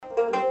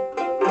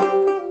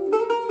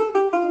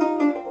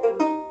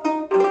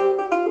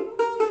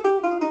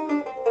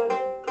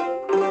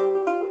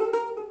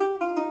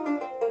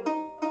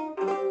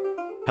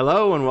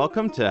Hello and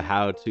welcome to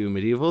How to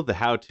Medieval, the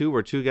how-to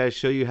where two guys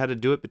show you how to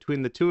do it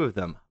between the two of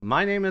them.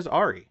 My name is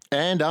Ari.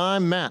 And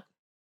I'm Matt.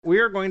 We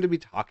are going to be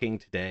talking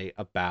today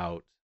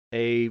about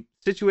a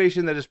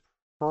situation that is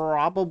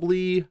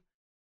probably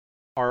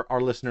our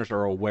listeners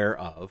are aware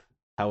of.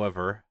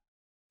 However,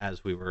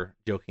 as we were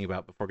joking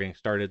about before getting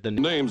started, the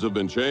names have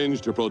been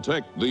changed to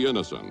protect the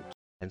innocent.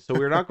 And so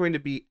we're not going to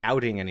be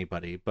outing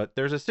anybody, but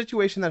there's a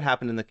situation that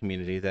happened in the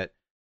community that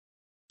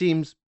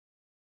seems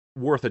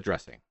worth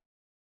addressing.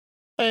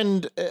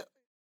 And it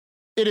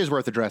is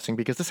worth addressing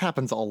because this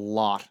happens a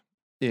lot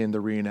in the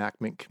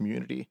reenactment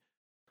community.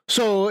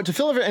 So to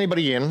fill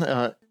anybody in,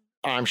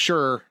 I'm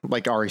sure,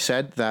 like Ari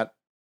said, that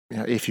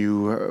if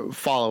you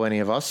follow any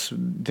of us,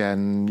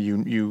 then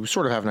you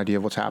sort of have an idea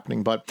of what's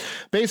happening. But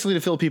basically,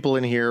 to fill people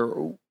in here,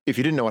 if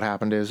you didn't know what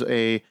happened, is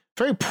a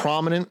very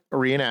prominent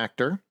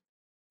reenactor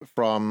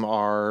from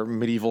our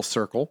medieval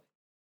circle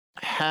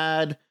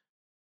had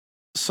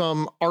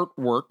some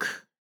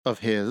artwork of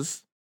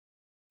his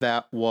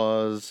that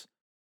was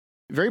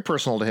very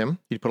personal to him.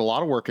 He put a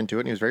lot of work into it,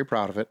 and he was very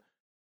proud of it.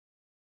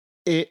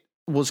 It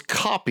was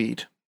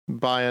copied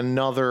by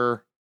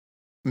another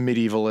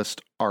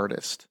medievalist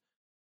artist.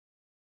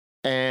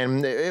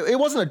 And it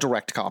wasn't a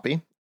direct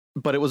copy,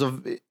 but it was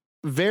a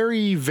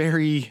very,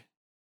 very,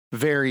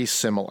 very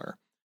similar.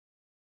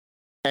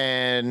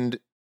 And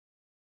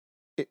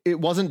it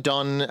wasn't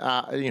done,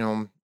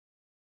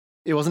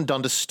 it wasn't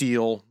done to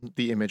steal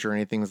the image or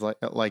anything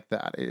like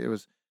that. It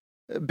was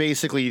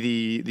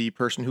basically the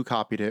person who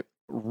copied it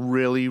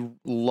really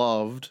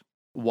loved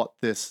what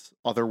this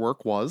other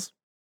work was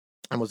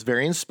and was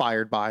very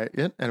inspired by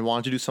it and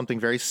wanted to do something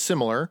very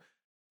similar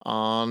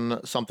on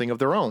something of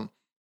their own.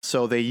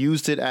 So they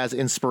used it as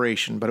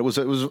inspiration, but it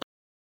was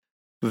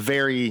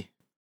very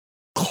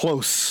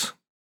close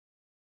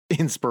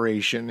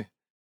inspiration.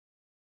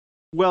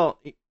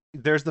 Well,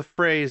 there's the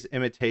phrase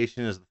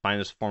imitation is the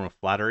finest form of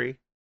flattery.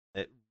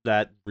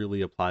 That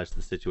really applies to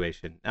the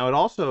situation. Now, it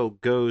also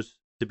goes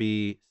to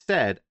be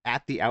said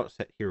at the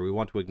outset here, we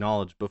want to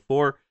acknowledge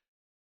before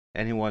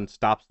anyone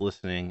stops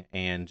listening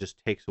and just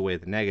takes away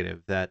the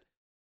negative, that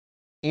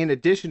in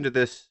addition to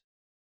this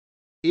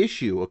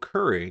issue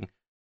occurring,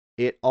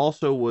 it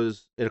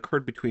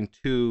occurred between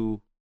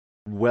two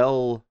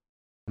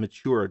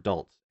mature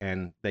adults,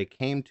 and they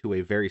came to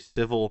a very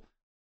civil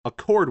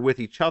accord with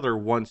each other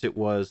once it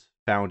was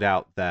found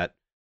out that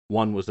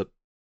one was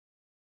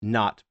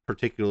not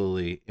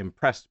particularly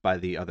impressed by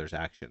the other's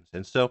actions.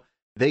 And so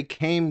they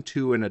came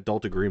to an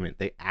adult agreement.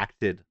 They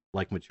acted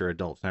like mature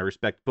adults. And I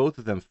respect both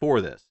of them for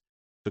this.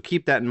 So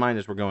keep that in mind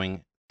as we're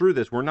going through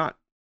this. We're not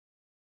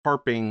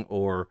harping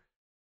or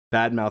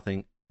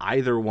bad-mouthing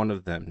either one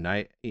of them.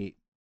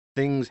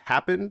 Things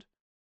happened.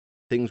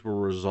 Things were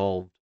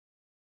resolved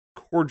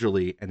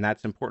cordially, and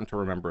that's important to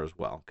remember as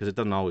well, because it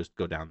doesn't always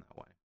go down that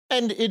way.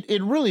 And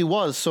it really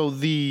was. So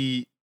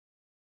the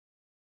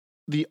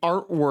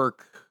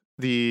artwork,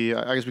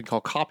 I guess we call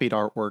copied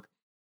artwork,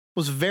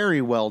 was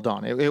very well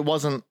done. It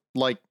wasn't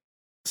like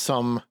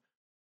some,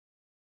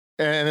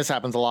 and this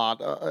happens a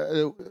lot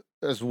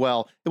as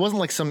well. It wasn't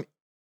like some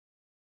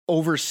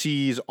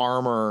overseas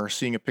armor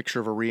seeing a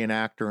picture of a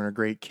reenactor in a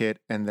great kit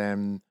and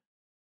then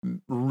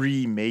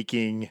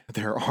remaking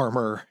their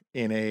armor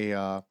in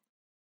a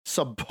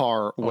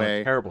subpar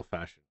way. Terrible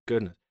fashion.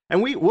 Goodness.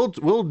 And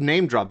we'll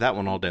name drop that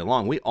one all day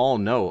long. We all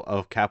know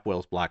of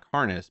Capwell's Black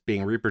Harness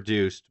being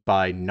reproduced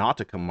by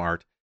Nautica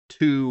Mart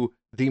to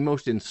the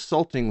most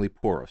insultingly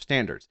poor of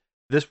standards.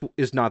 This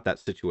is not that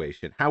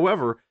situation.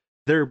 However,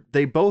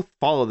 they both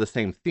follow the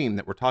same theme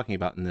that we're talking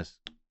about in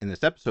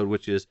this episode,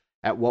 which is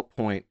at what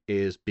point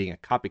is being a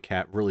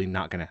copycat really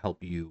not going to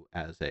help you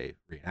as a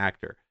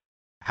reenactor.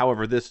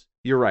 However,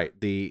 you're right.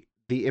 The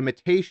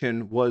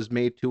imitation was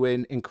made to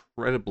an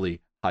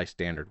incredibly high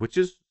standard, which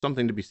is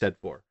something to be said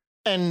for.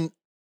 And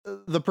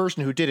the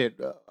person who did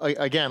it,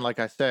 again, like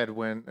I said,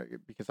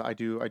 because I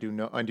do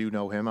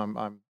know him.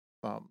 I'm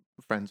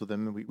friends with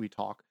him, and we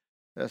talk.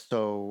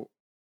 So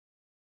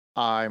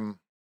I'm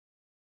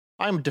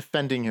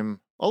defending him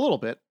a little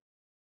bit,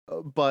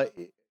 but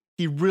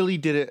he really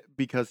did it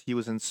because he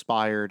was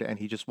inspired and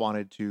he just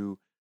wanted to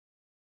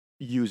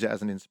use it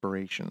as an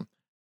inspiration.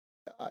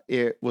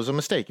 It was a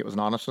mistake. It was an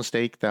honest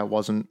mistake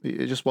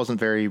it just wasn't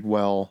very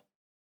well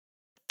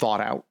thought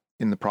out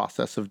in the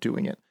process of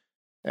doing it.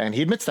 And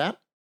he admits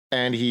that,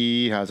 and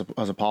he has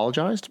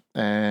apologized.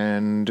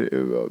 And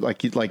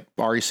like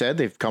Ari said,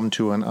 they've come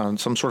to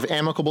some sort of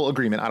amicable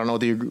agreement. I don't know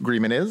what the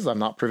agreement is. I'm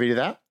not privy to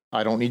that.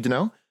 I don't need to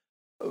know.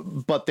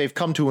 But they've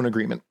come to an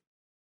agreement.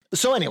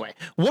 So anyway,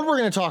 what we're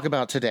going to talk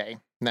about today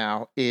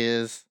now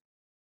is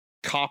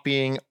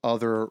copying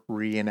other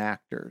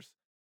reenactors.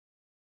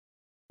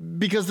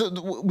 Because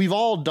we've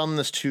all done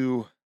this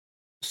to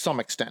some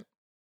extent.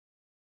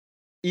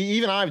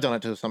 Even I've done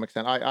it to some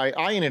extent.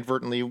 I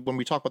inadvertently, when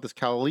we talk about this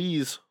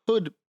Callie's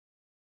Hood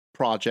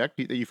project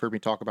that you've heard me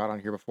talk about on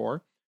here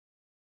before,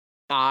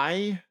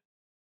 I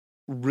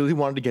really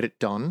wanted to get it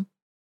done.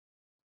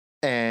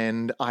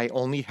 And I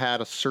only had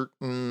a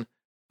certain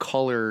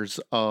colors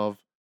of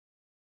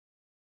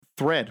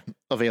thread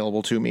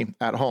available to me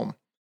at home.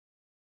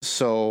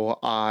 So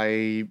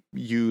I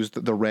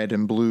used the red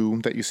and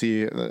blue that you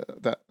see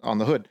that on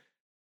the hood.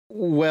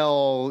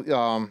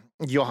 Well,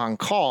 Johan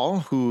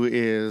Kahl, who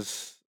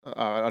is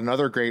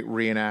another great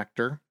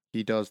reenactor,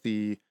 he does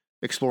the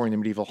Exploring the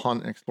Medieval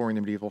Hunt and Exploring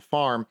the Medieval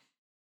Farm.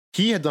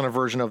 He had done a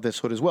version of this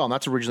hood as well, and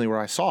that's originally where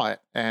I saw it.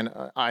 And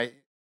I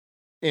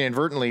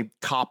inadvertently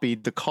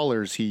copied the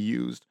colors he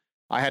used.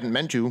 I hadn't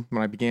meant to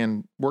when I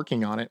began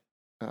working on it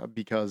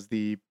because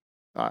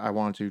I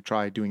wanted to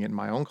try doing it in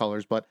my own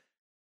colors, but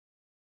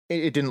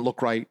it didn't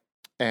look right,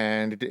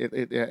 and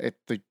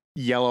the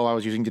yellow I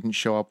was using didn't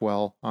show up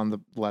well on the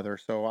leather,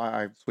 so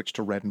I switched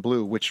to red and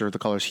blue, which are the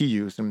colors he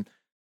used. And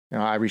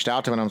I reached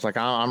out to him and I was like,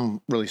 I'm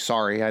really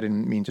sorry, I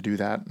didn't mean to do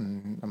that.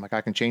 And I'm like,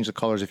 I can change the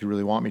colors if you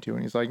really want me to.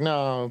 And he's like,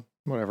 no,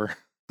 whatever.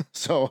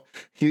 So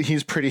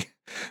he's pretty,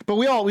 but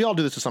we all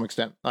do this to some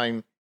extent.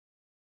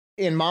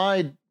 In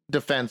my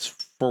defense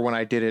for when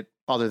I did it,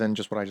 other than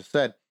just what I just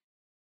said,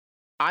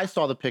 I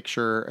saw the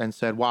picture and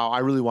said, wow, I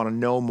really want to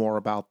know more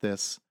about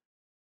this.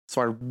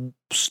 So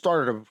I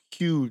started a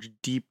huge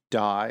deep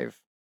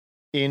dive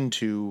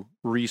into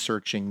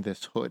researching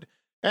this hood.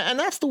 And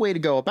that's the way to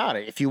go about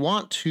it. If you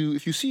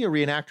see a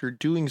reenactor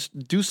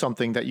do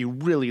something that you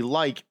really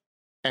like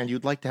and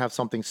you'd like to have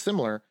something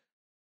similar,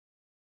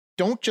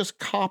 don't just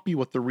copy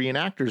what the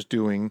reenactor's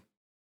doing.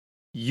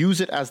 Use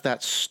it as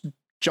that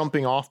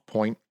jumping off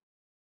point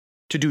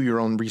to do your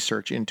own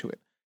research into it.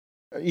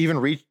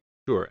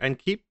 Sure. And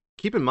keep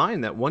in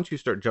mind that once you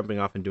start jumping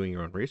off and doing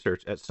your own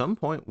research, at some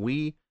point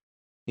we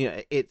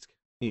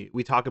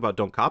talk about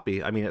don't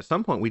copy. I mean, at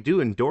some point we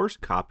do endorse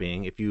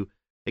copying if you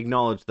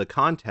acknowledge the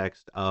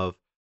context of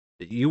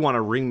you want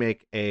to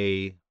remake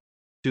a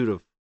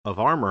suit of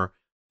armor.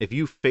 If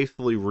you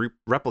faithfully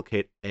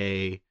replicate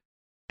an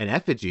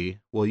effigy,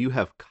 well, you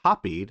have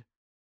copied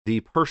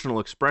the personal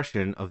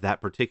expression of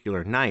that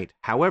particular knight.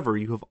 However,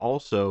 you have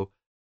also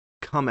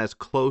come as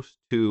close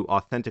to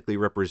authentically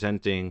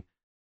representing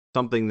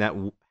something that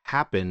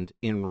happened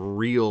in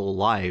real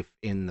life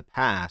in the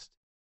past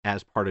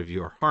as part of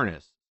your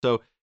harness.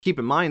 So keep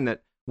in mind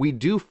that we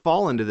do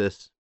fall into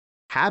this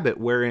habit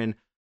wherein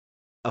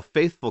a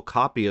faithful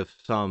copy of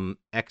some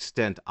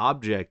extant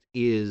object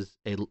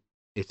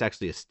it's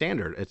actually a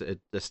standard. It's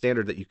a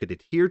standard that you could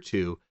adhere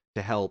to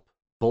help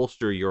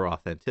bolster your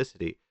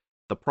authenticity.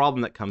 The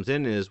problem that comes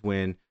in is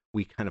when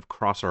we kind of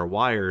cross our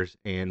wires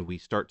and we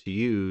start to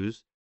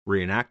use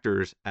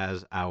reenactors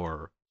as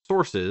our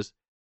sources,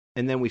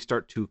 and then we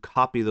start to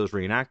copy those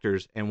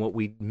reenactors. And what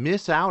we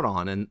miss out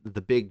on, and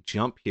the big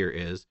jump here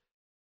is,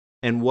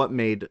 and what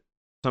made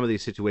some of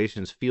these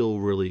situations feel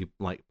really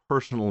like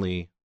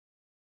personally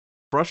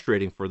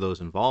frustrating for those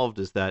involved,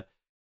 is that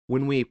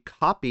when we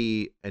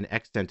copy an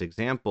extant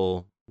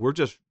example, we're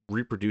just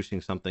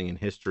reproducing something in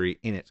history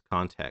in its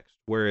context.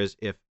 Whereas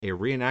if a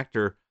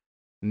reenactor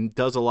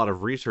does a lot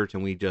of research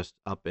and we just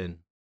up and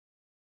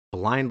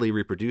blindly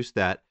reproduce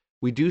that,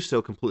 we do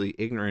so completely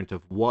ignorant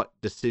of what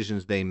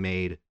decisions they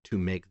made to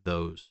make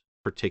those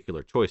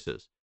particular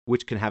choices,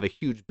 which can have a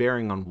huge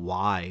bearing on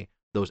why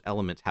those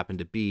elements happen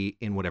to be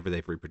in whatever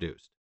they've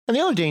reproduced. And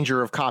the other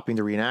danger of copying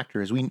the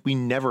reenactor is we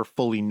never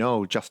fully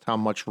know just how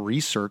much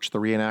research the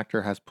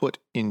reenactor has put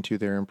into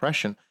their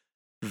impression.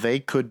 They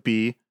could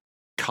be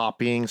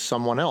copying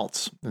someone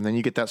else, and then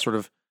you get that sort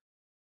of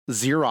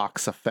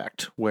Xerox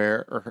effect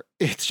where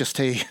it's just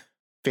a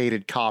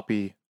faded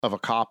copy of a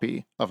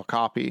copy of a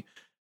copy.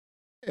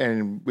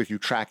 And if you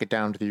track it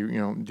down to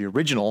the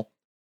original,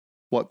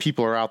 what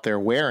people are out there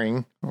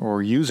wearing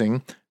or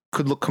using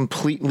could look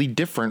completely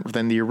different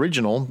than the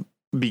original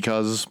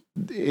because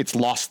it's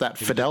lost that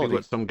fidelity.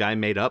 What some guy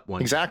made up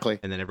one exactly,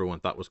 and then everyone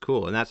thought was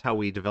cool. And that's how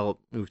we develop.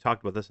 We've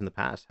talked about this in the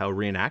past. How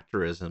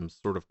reenactorism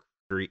sort of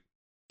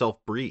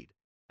self-breed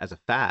as a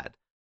fad,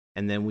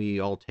 and then we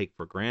all take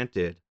for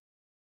granted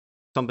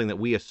something that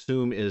we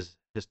assume is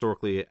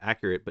historically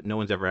accurate, but no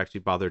one's ever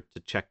actually bothered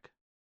to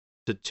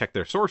check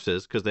their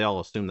sources because they all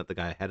assume that the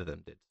guy ahead of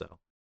them did so.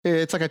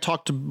 It's like I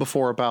talked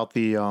before about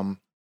the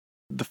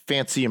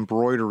fancy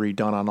embroidery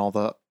done on all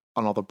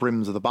the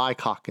brims of the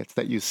bicockets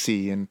that you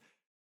see in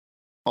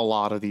a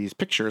lot of these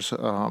pictures.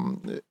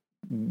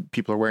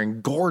 People are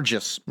wearing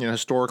gorgeous,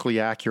 historically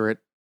accurate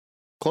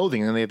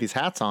clothing, and they have these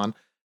hats on,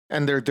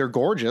 and they're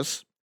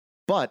gorgeous,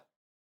 but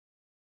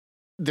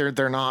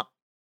they're not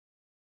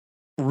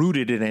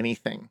rooted in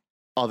anything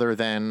other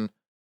than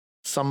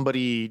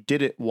somebody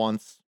did it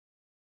once.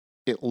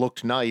 It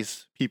looked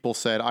nice. People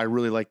said, I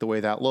really like the way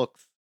that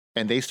looks.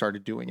 And they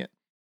started doing it.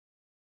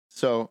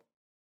 So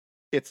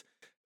it's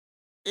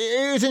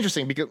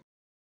interesting because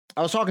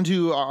I was talking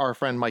to our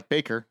friend Mike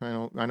Baker.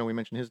 I know we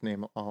mentioned his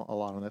name a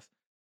lot on this,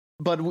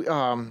 but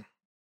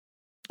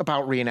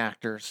about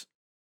reenactors,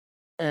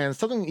 and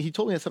he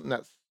told me something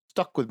that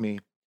stuck with me,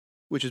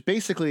 which is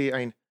basically,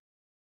 a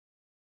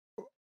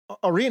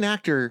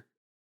reenactor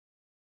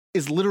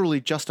is literally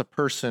just a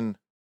person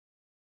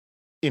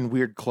in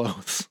weird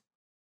clothes.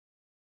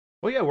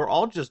 Well, yeah, we're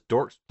all just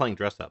dorks playing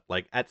dress up.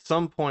 Like, at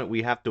some point,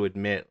 we have to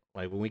admit,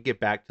 like, when we get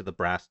back to the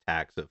brass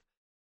tacks of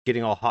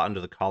getting all hot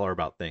under the collar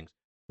about things.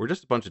 We're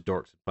just a bunch of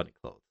dorks in funny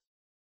clothes.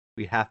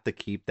 We have to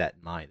keep that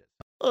in mind.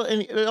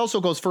 And it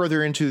also goes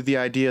further into the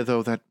idea,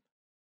 though, that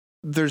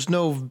there's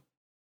no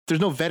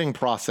vetting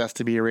process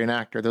to be a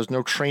reenactor. There's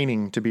no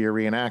training to be a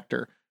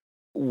reenactor.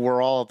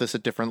 We're all at this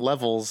at different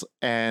levels,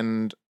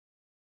 and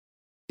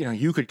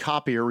you could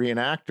copy a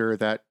reenactor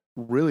that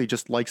really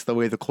just likes the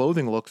way the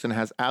clothing looks and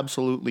has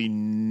absolutely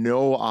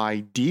no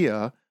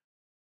idea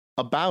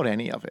about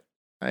any of it.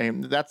 I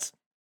mean, that's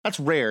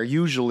rare.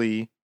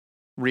 Usually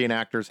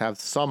reenactors have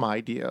some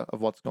idea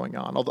of what's going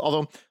on.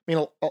 Although I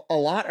mean, a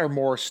lot are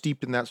more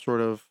steeped in that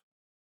sort of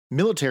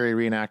military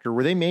reenactor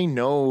where they may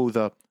know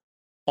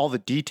all the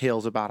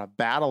details about a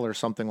battle or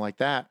something like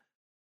that,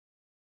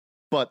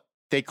 but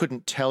they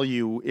couldn't tell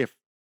you if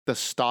the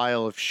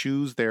style of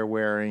shoes they're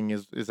wearing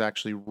is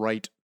actually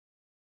right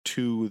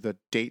to the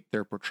date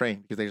they're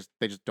portraying, because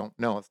they just don't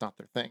know. It's not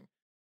their thing.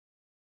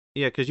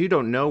 Yeah, because you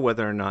don't know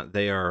whether or not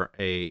they are,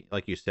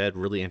 like you said,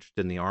 really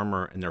interested in the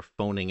armor and they're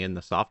phoning in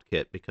the soft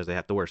kit because they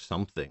have to wear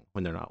something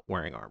when they're not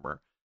wearing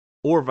armor,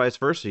 or vice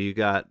versa. You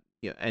got,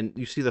 and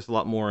you see this a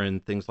lot more in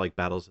things like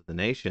Battles of the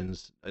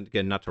Nations.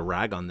 Again, not to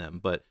rag on them,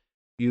 but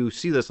you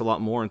see this a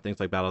lot more in things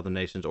like Battle of the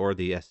Nations or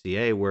the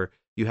SCA, where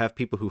you have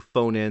people who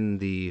phone in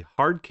the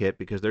hard kit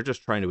because they're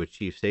just trying to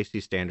achieve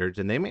safety standards,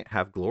 and they may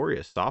have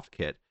glorious soft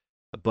kit,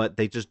 but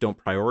they just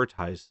don't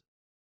prioritize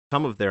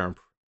some of their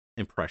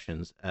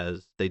impressions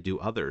as they do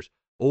others.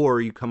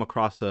 Or you come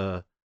across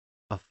a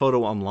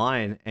photo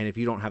online, and if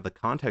you don't have the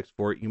context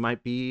for it, you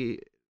might be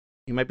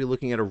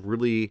looking at a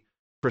really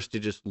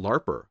prestigious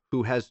LARPer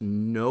who has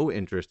no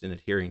interest in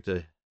adhering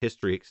to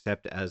history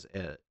except as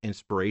an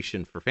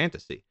inspiration for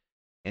fantasy.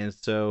 And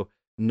so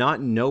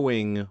not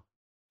knowing,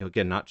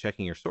 again, not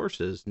checking your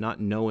sources,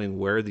 not knowing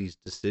where these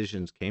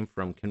decisions came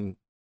from can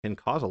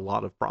cause a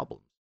lot of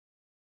problems.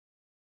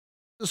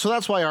 So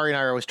that's why Ari and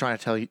I are always trying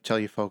to tell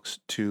you folks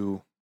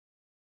to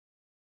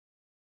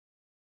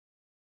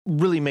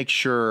really make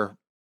sure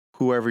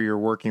whoever you're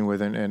working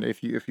with, and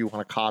if you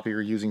want to copy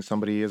or using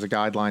somebody as a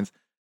guidelines,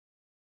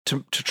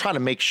 to try to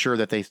make sure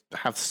that they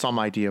have some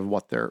idea of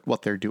what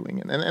they're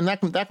doing, and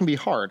that can be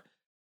hard.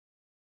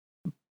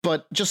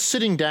 But just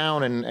sitting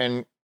down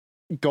and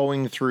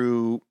going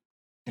through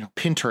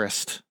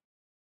Pinterest,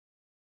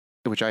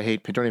 which I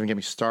hate. Don't even get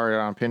me started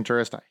on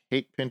Pinterest. I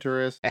hate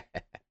Pinterest.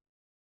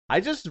 I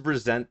just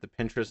resent the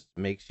Pinterest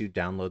makes you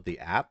download the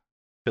app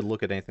to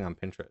look at anything on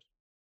Pinterest.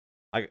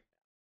 Like,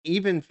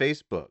 even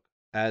Facebook,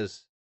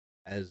 as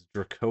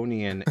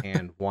draconian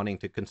and wanting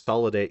to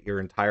consolidate your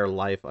entire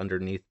life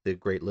underneath the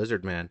Great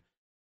Lizard Man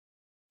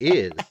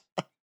is,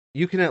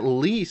 you can at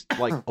least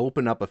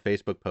open up a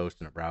Facebook post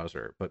in a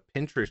browser, but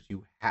Pinterest,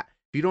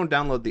 if you don't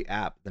download the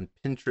app, then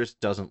Pinterest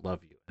doesn't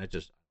love you. And it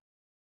just,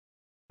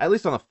 at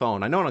least on the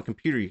phone. I know on a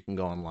computer you can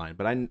go online,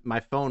 but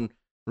my phone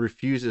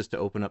refuses to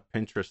open up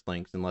Pinterest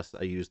links unless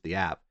I use the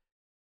app,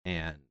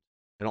 and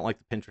I don't like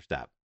the Pinterest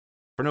app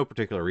for no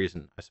particular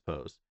reason, I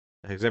suppose,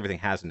 because everything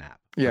has an app.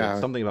 Yeah, but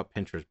something about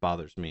Pinterest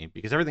bothers me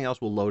because everything else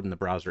will load in the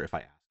browser if I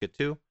ask it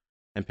to,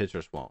 and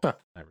Pinterest won't. Huh.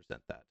 I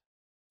resent that.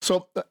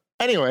 So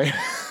anyway,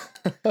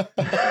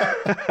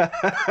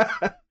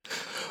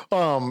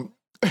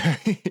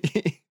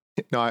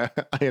 no, I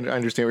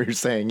understand what you're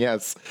saying.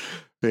 Yes,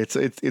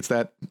 it's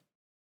that.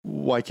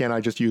 Why can't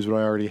I just use what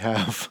I already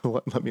have?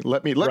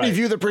 let me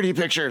view the pretty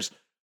pictures.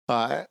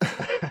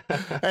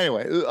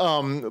 Anyway,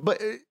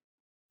 but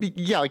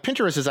yeah, like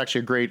Pinterest is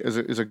actually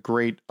a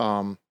great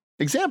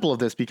example of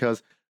this,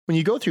 because when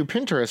you go through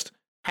Pinterest,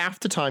 half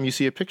the time you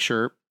see a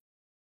picture,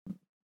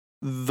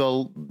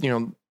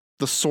 the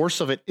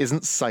source of it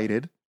isn't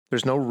cited.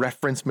 There's no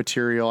reference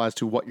material as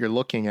to what you're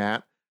looking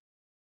at,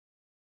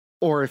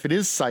 or if it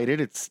is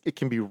cited, it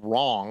can be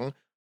wrong.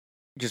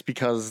 Just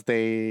because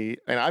and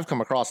I've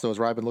come across those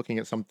where I've been looking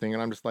at something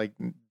and I'm just like,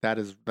 that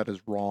is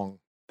wrong.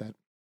 That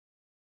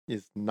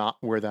is not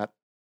where that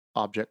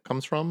object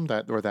comes from.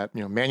 That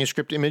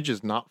manuscript image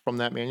is not from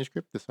that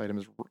manuscript. This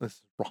is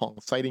wrong.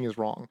 Citing is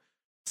wrong.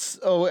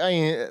 So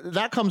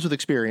that comes with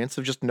experience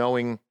of just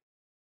knowing,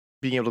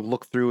 being able to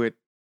look through it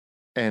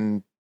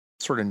and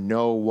sort of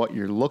know what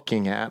you're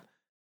looking at.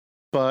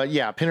 But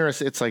yeah,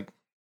 Pinterest, it's like,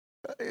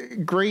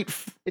 great.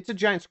 It's a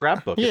giant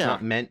scrapbook. Yeah. It's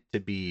not meant to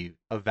be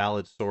a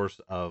valid source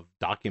of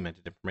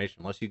documented information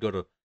unless you go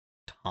to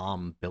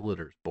Tom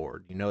Billiter's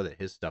board. You know that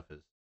his stuff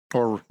is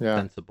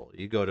sensible.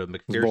 You go to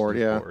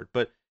McPherson's board,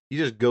 but you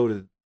just go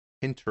to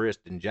Pinterest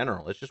in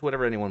general. It's just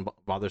whatever anyone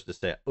bothers to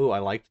say. Oh, I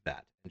liked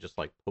that, and just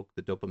poke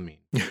the dopamine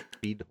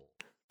feed hole.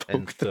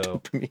 And so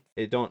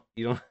you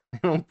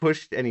don't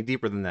push any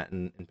deeper than that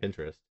in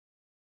Pinterest.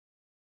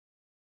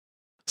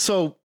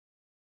 So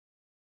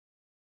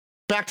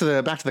back to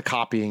the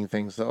copying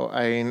things, though.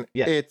 I mean,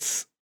 yes.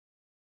 It's,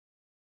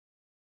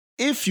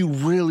 if you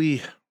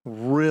really,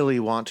 really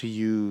want to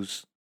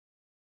use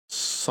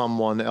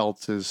someone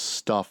else's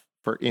stuff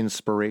for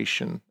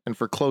inspiration and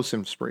for close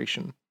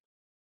inspiration,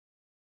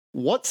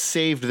 what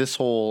saved this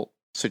whole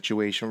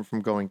situation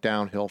from going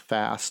downhill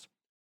fast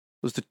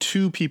was the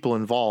two people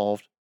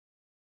involved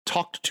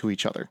talked to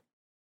each other.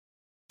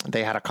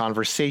 They had a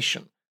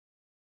conversation.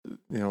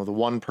 the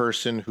one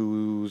person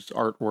whose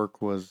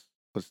artwork was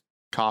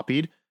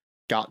copied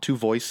got to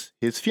voice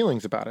his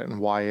feelings about it and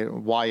why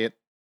it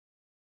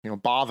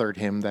bothered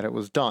him that it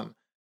was done.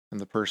 And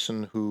the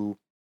person who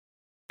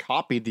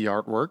copied the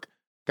artwork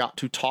got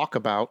to talk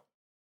about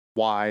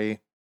why,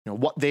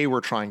 what they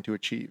were trying to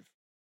achieve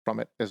from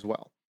it as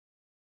well.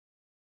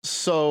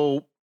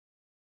 So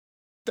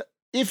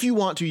if you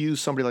want to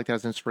use somebody like that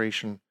as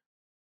inspiration,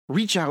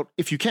 reach out.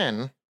 If you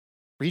can,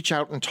 reach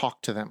out and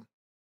talk to them.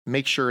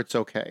 Make sure it's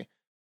okay.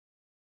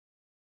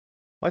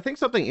 Well, I think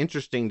something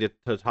interesting to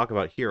talk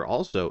about here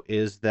also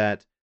is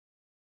that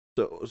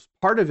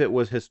part of it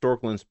was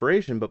historical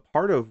inspiration, but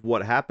part of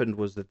what happened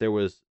was that there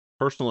was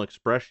personal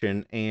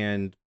expression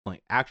and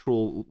like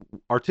actual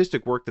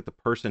artistic work that the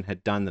person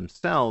had done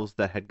themselves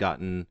that had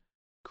gotten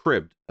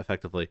cribbed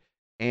effectively.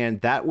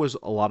 And that was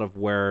a lot of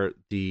where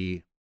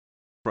the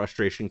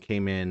frustration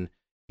came in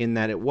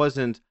that it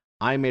wasn't,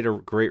 I made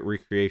a great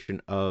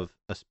recreation of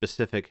a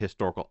specific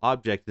historical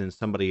object and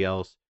somebody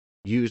else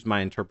used my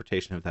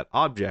interpretation of that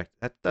object.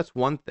 That's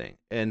one thing.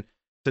 And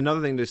it's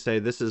another thing to say,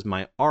 this is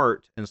my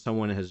art and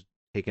someone has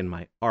taken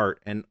my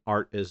art, and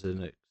art is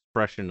an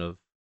expression of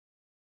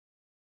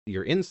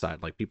your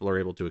inside. Like people are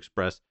able to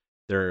express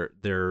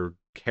their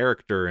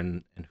character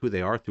and who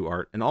they are through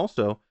art. And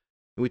also,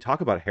 when we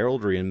talk about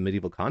heraldry in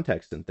medieval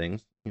context and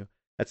things,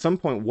 at some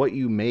point what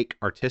you make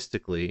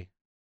artistically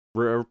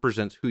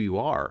represents who you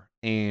are.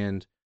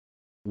 And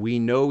we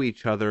know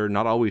each other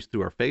not always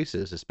through our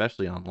faces,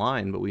 especially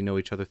online, but we know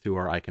each other through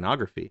our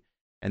iconography.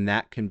 And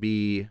that can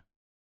be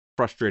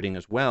frustrating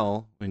as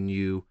well when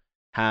you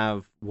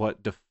have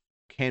what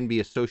can be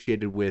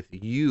associated with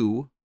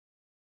you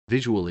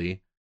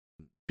visually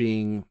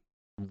being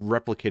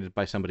replicated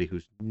by somebody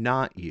who's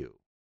not you.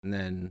 And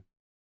then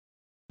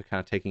the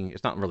kind of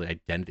it's not really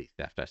identity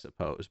theft, I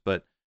suppose,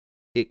 but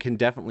it can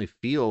definitely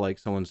feel like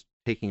someone's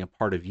taking a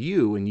part of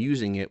you and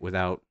using it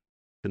without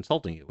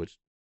consulting you, which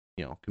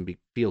can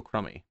feel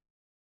crummy.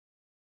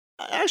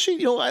 Actually,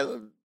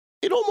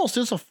 it almost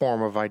is a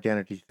form of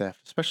identity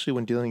theft, especially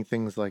when dealing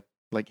things like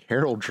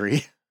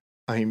heraldry.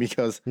 I mean,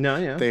 because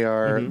they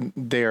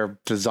are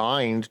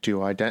designed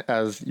to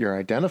as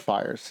your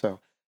identifiers. So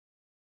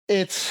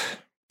it's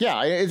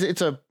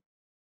a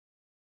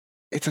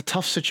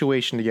tough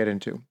situation to get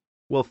into.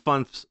 Well,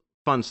 fun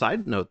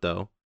side note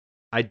though,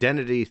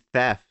 identity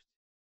theft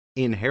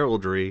in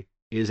heraldry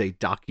is a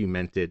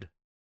documented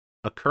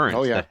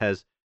occurrence that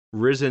has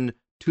risen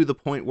to the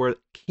point where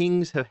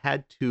kings have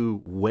had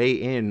to weigh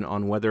in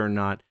on whether or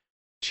not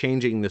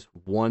changing this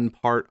one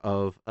part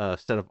of a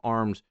set of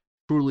arms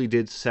truly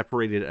did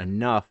separate it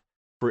enough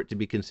for it to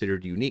be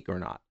considered unique or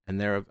not. And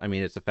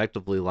it's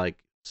effectively like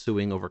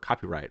suing over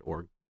copyright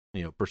or,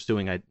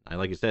 pursuing, I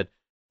like you said,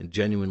 and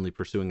genuinely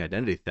pursuing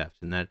identity theft.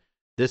 And that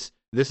this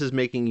is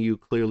making you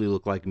clearly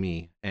look like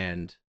me.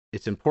 And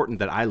it's important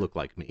that I look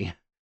like me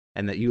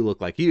and that you look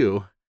like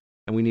you.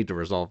 And we need to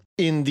resolve.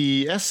 In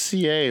the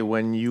SCA,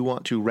 when you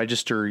want to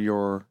register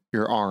your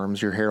arms,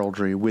 your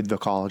heraldry with the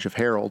College of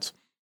Heralds,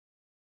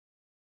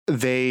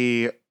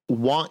 they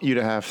want you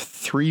to have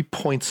 3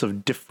 points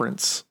of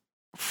difference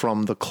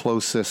from the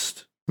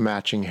closest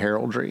matching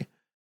heraldry,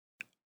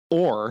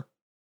 or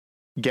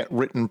get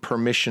written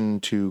permission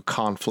to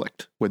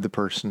conflict with the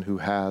person who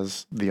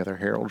has the other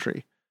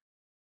heraldry.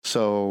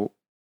 So,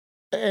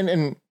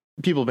 and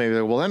people may be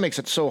like, well, that makes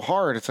it so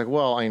hard. It's like,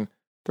 well,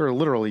 there are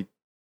literally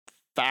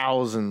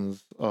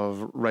thousands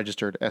of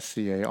registered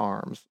SCA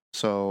arms,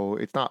 so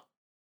it's not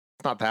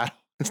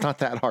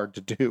that hard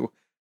to do.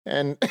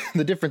 And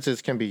the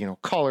differences can be,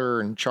 color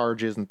and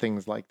charges and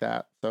things like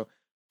that. So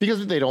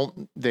because they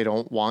don't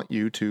want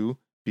you to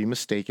be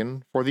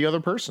mistaken for the other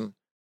person.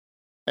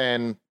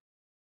 And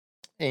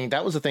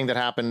that was the thing that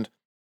happened.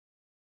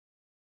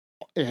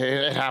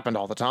 It happened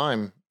all the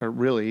time.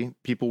 Really,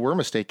 people were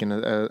mistaken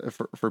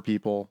for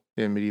people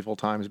in medieval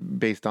times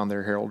based on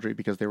their heraldry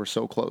because they were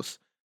so close.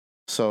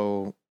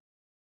 So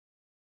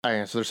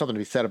there's something to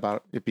be said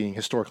about it being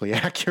historically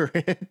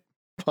accurate,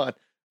 but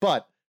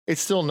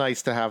it's still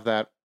nice to have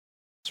that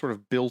sort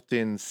of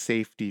built-in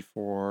safety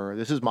for,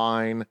 this is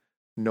mine.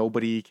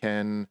 Nobody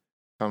can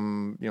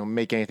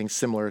make anything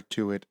similar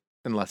to it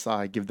unless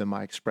I give them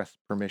my express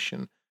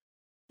permission.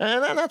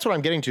 And that's what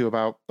I'm getting to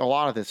about a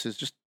lot of this, is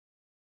just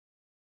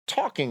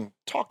talking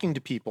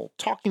to people,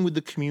 talking with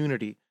the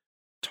community,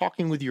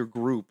 talking with your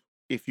group.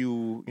 If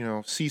you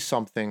see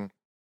something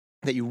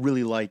that you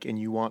really like and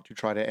you want to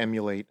try to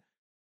emulate,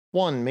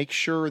 one, make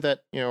sure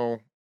that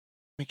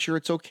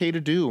it's okay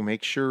to do.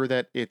 Make sure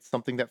that it's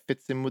something that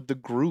fits in with the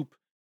group.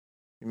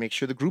 Make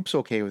sure the group's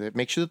okay with it.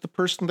 Make sure that the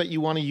person that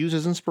you want to use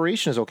as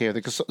inspiration is okay with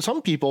it. Because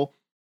some people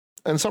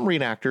and some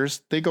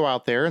reenactors, they go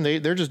out there and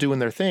they're just doing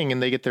their thing,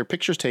 and they get their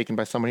pictures taken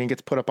by somebody and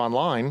gets put up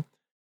online,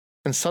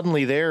 and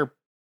suddenly they're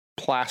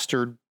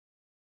plastered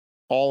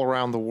all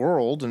around the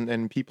world,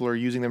 and people are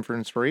using them for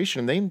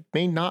inspiration. They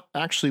may not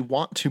actually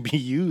want to be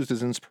used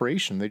as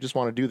inspiration. They just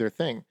want to do their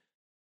thing.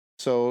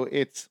 So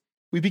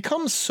we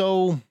become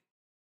so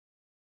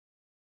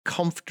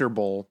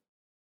comfortable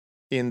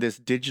in this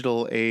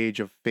digital age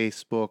of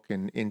Facebook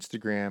and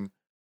Instagram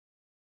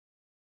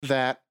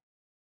that,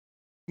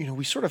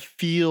 we sort of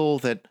feel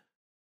that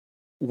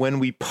when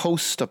we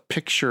post a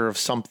picture of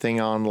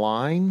something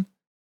online,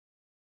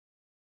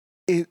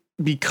 it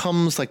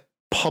becomes like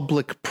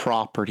public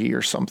property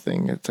or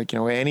something. It's like,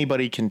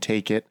 anybody can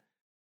take it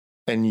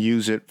and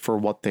use it for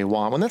what they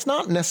want, when that's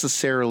not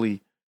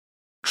necessarily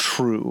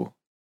true.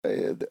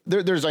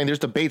 There's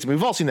debates.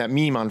 We've all seen that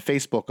meme on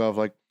Facebook of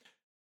like,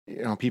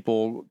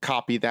 people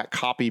copy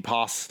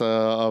pasta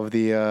of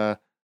the,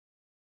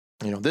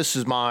 this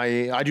is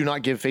I do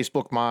not give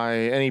Facebook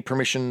any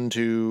permission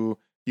to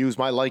use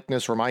my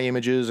likeness or my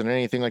images and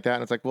anything like that.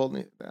 And it's like, well,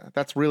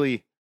 that's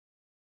really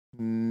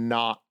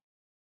not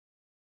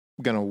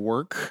going to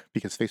work,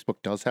 because Facebook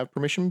does have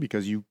permission,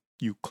 because you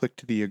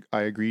clicked the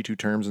I agree to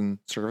terms and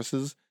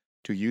services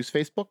to use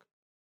Facebook.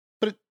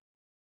 But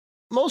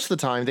most of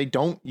the time they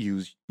don't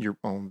use your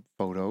own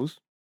photos.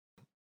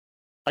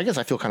 I guess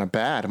I feel kind of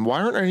bad. And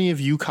why aren't any of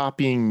you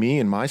copying me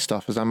and my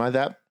stuff? Am I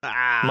that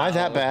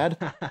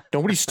bad?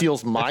 Nobody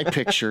steals my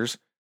pictures.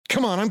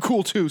 Come on, I'm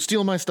cool too.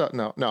 Steal my stuff.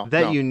 No.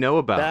 You know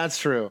about. That's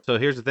true. So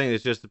here's the thing: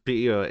 it's just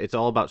it's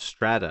all about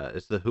strata.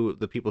 It's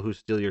the people who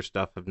steal your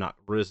stuff have not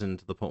risen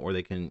to the point where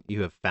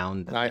you have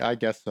found them. I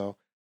guess so.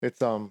 It's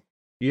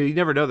You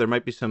never know.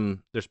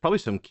 There's probably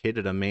some kid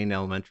at a Maine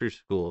elementary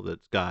school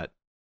that's got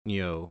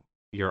your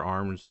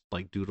arms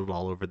like doodled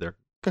all over their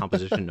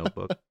composition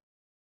notebook.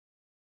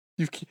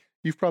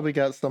 You've probably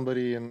got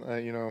somebody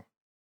in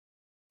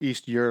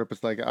East Europe.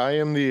 It's like, I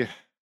am the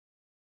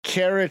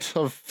carrot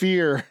of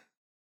fear.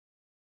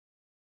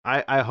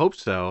 I hope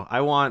so.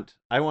 I want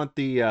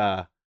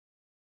the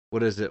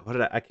what is it?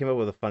 I came up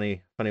with a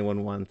funny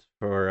one once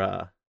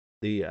for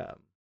the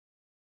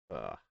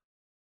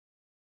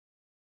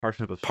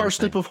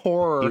parsnip of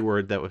horror.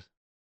 Keyword that was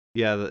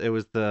it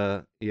was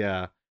the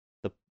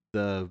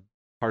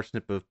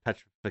parsnip of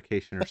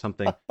petrification or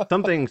something.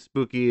 Something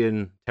spooky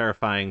and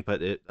terrifying,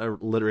 but it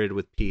alliterated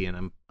with P,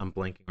 and I'm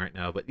blanking right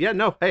now. But yeah,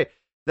 no, hey,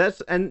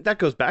 that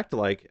goes back to,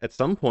 like, at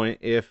some point,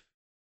 if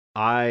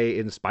I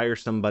inspire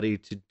somebody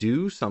to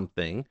do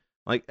something,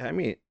 like, I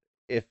mean,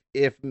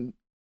 if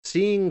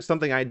seeing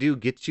something I do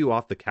gets you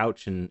off the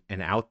couch and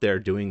out there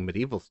doing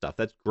medieval stuff,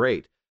 that's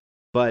great.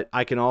 But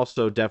I can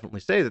also definitely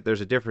say that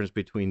there's a difference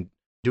between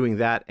doing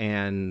that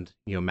and,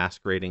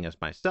 masquerading as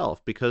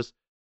myself, because,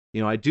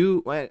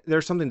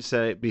 there's something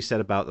to be said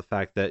about the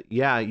fact that,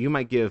 yeah, you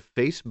might give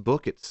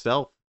Facebook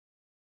itself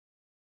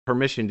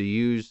permission to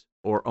use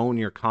or own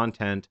your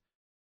content,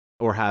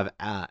 or have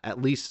at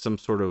least some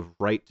sort of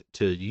right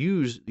to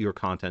use your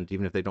content,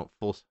 even if they don't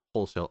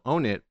wholesale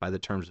own it by the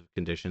terms and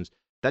conditions.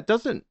 That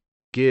doesn't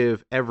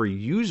give every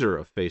user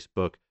of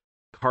Facebook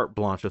carte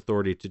blanche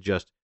authority to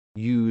just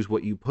use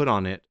what you put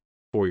on it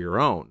for your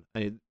own.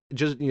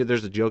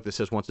 There's a joke that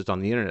says once it's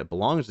on the internet, it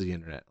belongs to the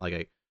internet.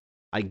 Like,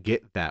 I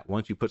get that.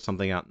 Once you put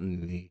something out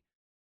in the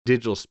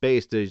digital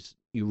space,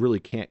 you really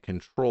can't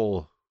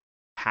control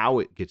how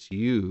it gets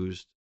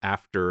used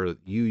after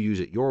you use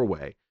it your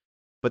way.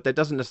 But that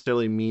doesn't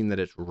necessarily mean that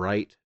it's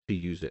right to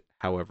use it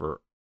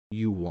however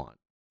you want.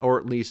 Or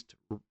at least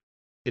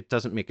it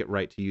doesn't make it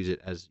right to use it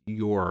as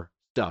your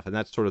stuff. And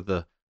that's sort of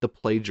the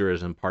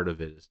plagiarism part of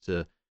it,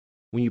 is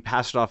when you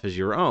pass it off as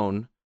your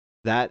own,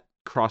 that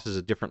crosses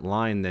a different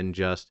line than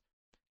just,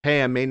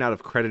 hey, I may not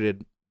have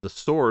credited the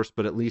source,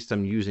 but at least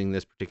I'm using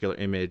this particular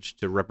image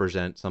to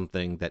represent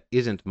something that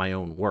isn't my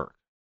own work.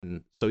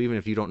 And so even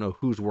if you don't know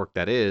whose work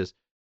that is,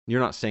 you're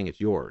not saying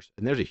it's yours.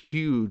 And there's a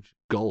huge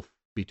gulf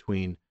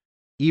between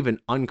even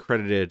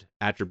uncredited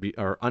attribute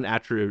or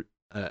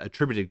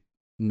attributed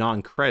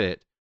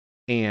non-credit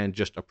and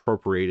just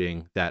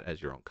appropriating that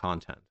as your own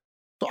content.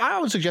 So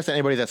I would suggest that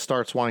anybody that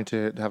starts wanting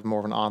to have more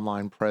of an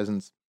online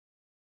presence,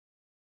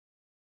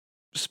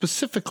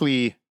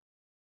 specifically,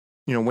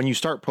 when you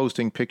start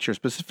posting pictures,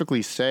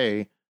 specifically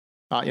say,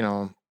 I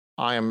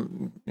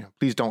am,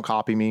 please don't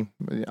copy me.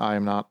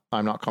 I'm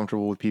not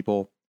comfortable with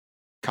people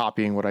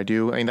copying what I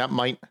do. I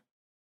mean,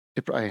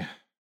 I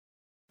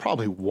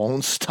probably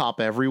won't stop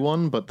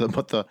everyone, but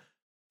the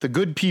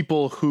good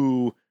people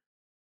who,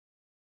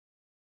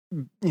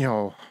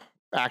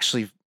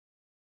 actually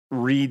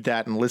read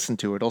that and listen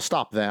to it, it'll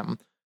stop them.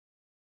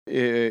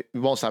 It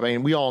won't stop. I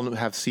mean, we all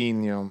have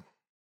seen,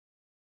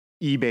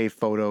 eBay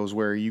photos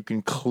where you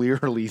can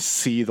clearly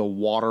see the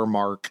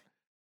watermark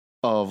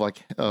of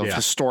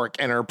Historic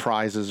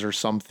Enterprises or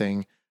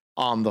something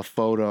on the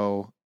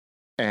photo,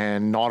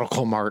 and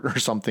Nautical Mart or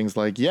something's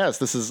like, yes,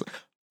 this is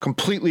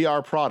completely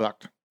our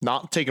product,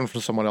 not taken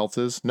from someone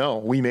else's. No,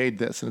 we made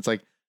this. And it's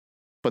like,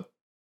 but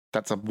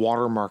that's a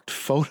watermarked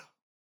photo.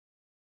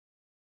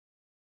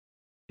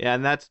 Yeah,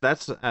 and that's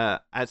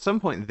at some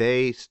point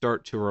they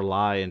start to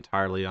rely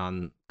entirely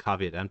on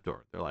caveat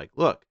emptor. They're like,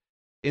 look,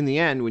 in the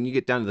end, when you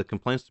get down to the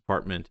complaints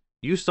department,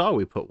 you saw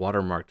we put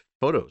watermarked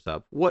photos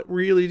up. What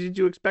really did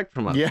you expect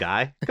from us,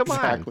 guy? Come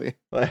exactly.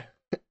 on.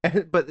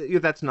 But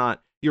that's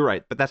not, you're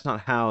right, but that's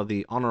not how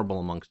the honorable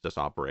amongst us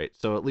operate.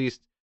 So at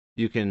least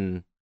you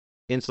can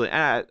insulate.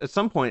 At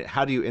some point,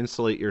 how do you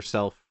insulate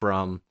yourself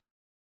from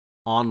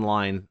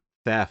online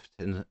theft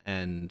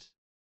and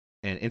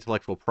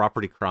intellectual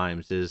property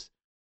crimes is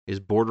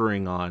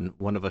bordering on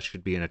one of us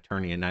should be an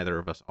attorney and neither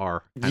of us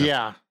are kind of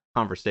Yeah.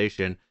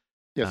 conversation.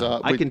 Yes.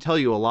 I can tell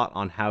you a lot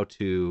on how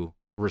to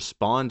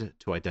respond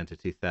to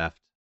identity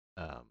theft,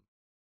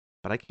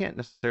 but I can't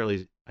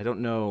necessarily. I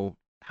don't know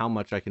how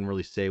much I can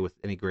really say with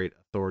any great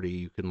authority.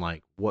 You can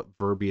like what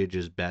verbiage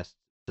is best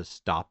to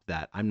stop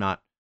that. I'm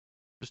not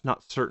just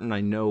not certain.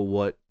 I know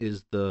what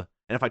is the.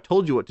 And if I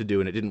told you what to do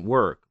and it didn't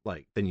work,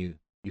 like then you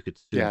could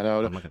sue. Yeah,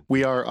 no, I'm not gonna-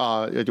 we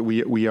are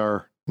we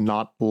are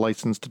not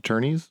licensed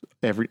attorneys.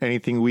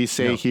 Anything we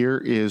say No. here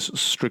is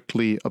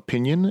strictly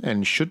opinion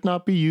and should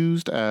not be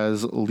used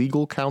as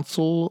legal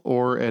counsel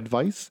or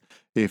advice.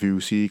 If you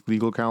seek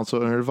legal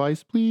counsel and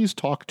advice, please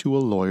talk to a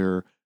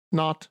lawyer,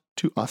 not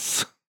to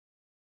us.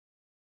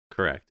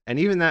 Correct. And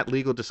even that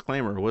legal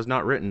disclaimer was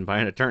not written by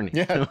an attorney.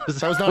 Yeah, It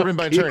that was not written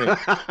by an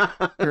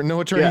attorney. There are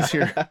no attorneys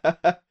here.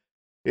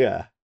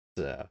 Yeah.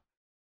 So,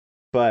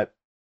 but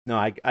no,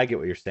 I get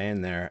what you're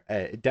saying there.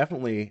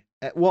 Definitely.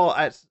 Well,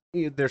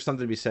 there's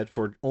something to be said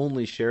for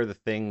only share the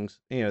things.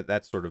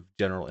 That's sort of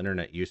general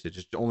internet usage.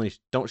 Just only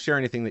don't share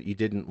anything that you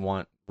didn't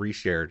want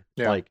reshared.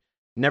 Yeah. Like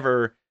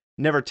never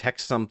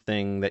text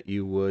something that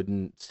you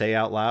wouldn't say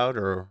out loud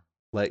or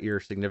let your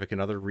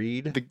significant other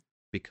read.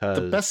 Because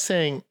The best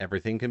saying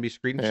everything can be Yeah,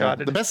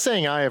 screenshotted. the best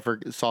saying I ever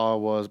saw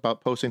was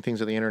about posting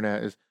things on the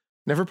internet is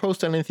never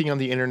post anything on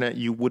the internet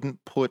you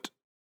wouldn't put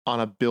on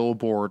a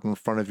billboard in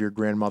front of your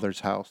grandmother's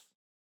house.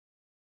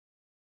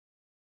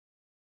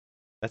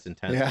 That's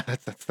intense. Yeah,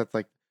 that's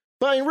like,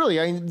 but I mean,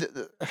 really,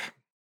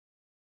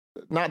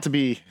 not to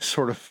be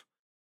sort of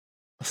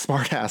a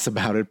smart ass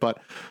about it,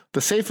 but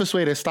the safest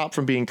way to stop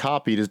from being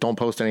copied is don't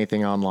post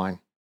anything online.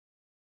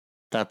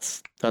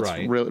 That's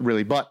Right.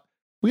 really, but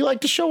we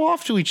like to show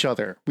off to each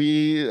other.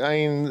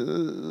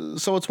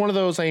 So it's one of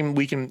those,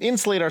 we can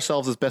insulate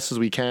ourselves as best as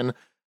we can,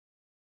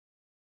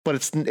 but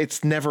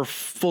it's never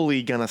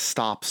fully gonna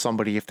stop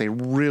somebody. If they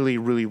really,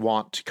 really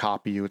want to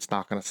copy you, it's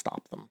not gonna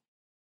stop them.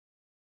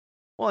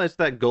 Well, it's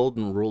that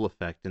golden rule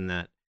effect in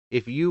that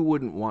if you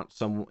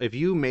if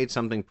you made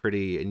something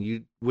pretty and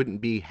you wouldn't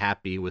be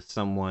happy with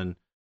someone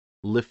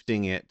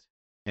lifting it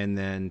and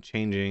then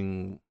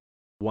changing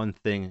one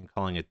thing and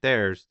calling it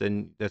theirs,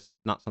 then that's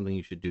not something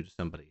you should do to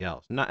somebody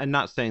else.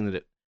 Not saying that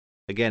it,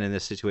 again, in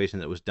this situation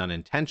that was done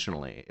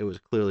intentionally. It was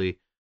clearly,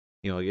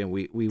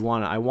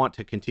 again, I want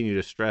to continue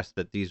to stress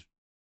that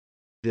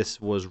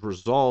this was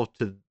resolved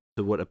to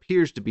what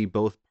appears to be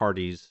both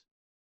parties'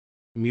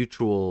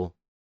 mutual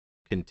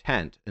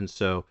content, and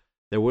so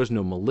there was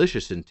no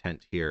malicious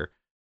intent here.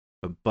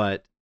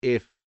 But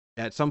if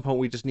at some point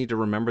we just need to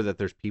remember that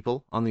there's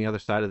people on the other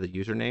side of the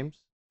usernames,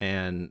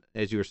 and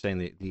as you were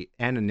saying, the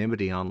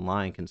anonymity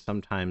online can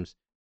sometimes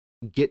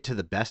get to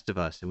the best of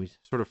us, and we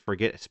sort of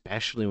forget,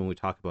 especially when we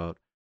talk about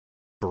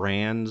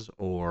brands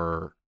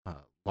or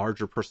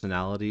larger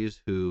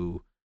personalities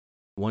who,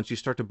 once you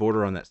start to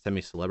border on that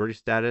semi-celebrity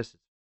status,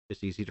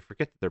 it's easy to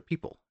forget that they're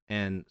people.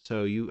 And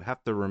so you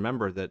have to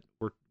remember that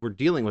we're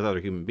dealing with other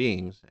human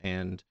beings,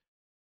 and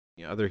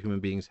other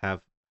human beings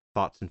have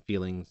thoughts and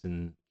feelings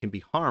and can be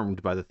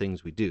harmed by the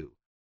things we do.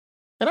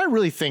 And I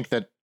really think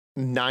that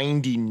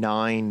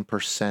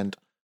 99%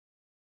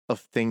 of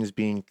things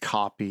being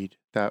copied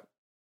that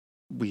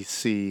we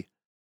see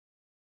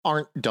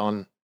aren't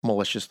done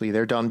maliciously.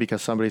 They're done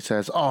because somebody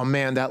says, "Oh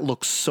man, that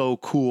looks so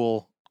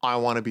cool. I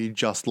want to be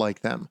just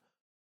like them."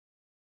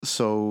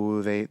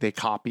 So they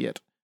copy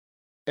it.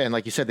 And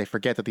like you said, they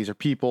forget that these are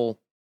people,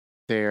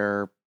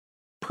 their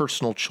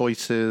personal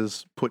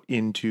choices put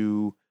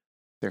into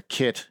their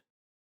kit,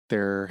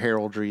 their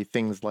heraldry,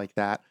 things like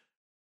that.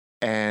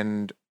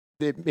 And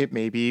it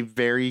may be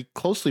very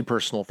closely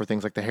personal for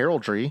things like the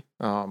heraldry.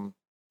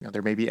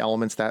 There may be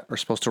elements that are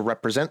supposed to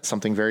represent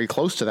something very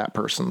close to that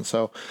person.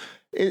 So,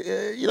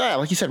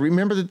 like you said,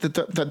 remember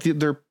that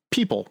they're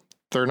people.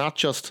 They're not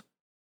just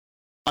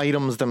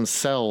items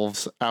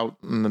themselves out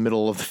in the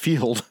middle of the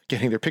field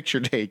getting their picture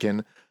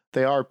taken.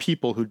 They are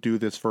people who do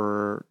this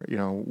for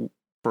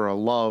a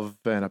love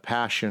and a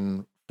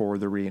passion for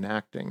the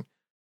reenacting.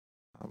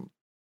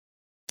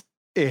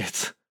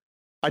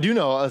 I do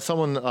know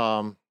someone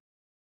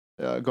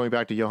going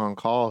back to Johan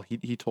Kahl.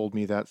 He told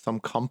me that some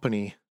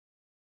company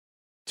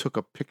took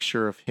a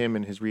picture of him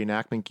in his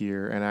reenactment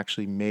gear and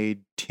actually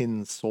made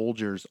tin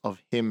soldiers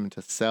of him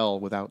to sell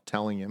without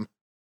telling him.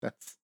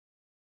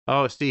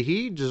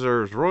 He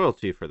deserves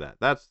royalty for that.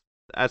 That's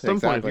at some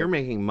point, if Exactly. you're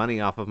making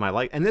money off of my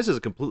life, and this is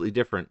a completely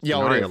different Yeah,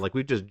 it scenario. is. Like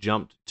we just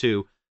jumped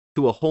to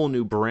a whole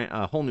new brand,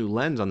 a whole new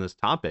lens on this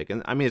topic.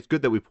 And I mean, it's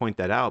good that we point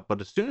that out.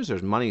 But as soon as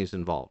there's money is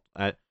involved,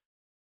 and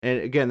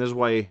again, this is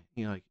why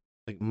like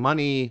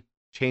money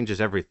changes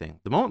everything.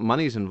 The moment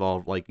money's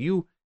involved, like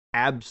you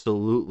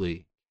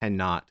absolutely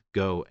cannot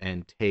go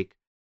and take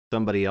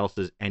somebody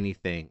else's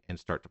anything and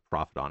start to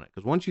profit on it.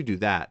 Because once you do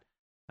that,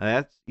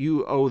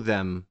 you owe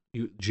them.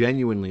 You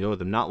genuinely owe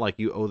them, not like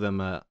you owe them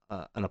an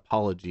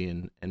apology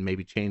and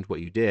maybe change what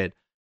you did.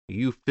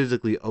 You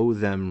physically owe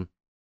them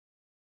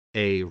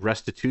a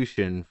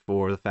restitution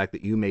for the fact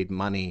that you made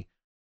money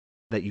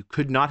that you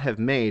could not have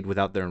made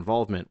without their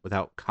involvement,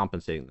 without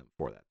compensating them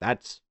for that.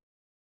 That's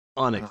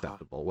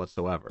unacceptable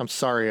whatsoever. I'm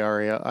sorry,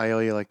 Aria. I owe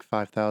you like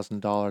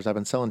 $5,000. I've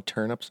been selling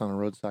turnips on a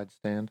roadside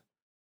stand.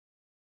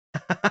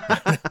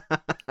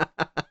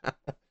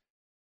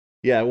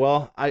 Yeah,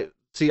 well,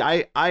 you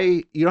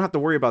don't have to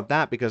worry about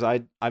that because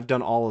I've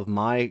done all of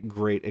my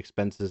great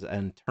expenses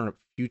and turnip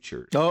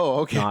futures. Oh,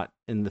 okay. Not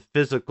in the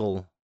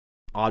physical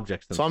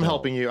objects themselves. So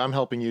I'm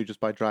helping you just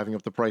by driving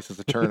up the prices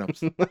of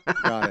turnips.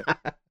 Got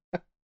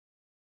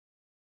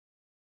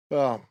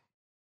it.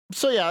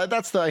 So yeah,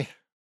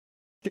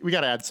 we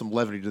got to add some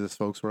levity to this,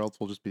 folks, or else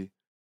we'll just be,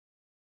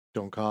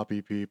 don't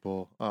copy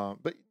people.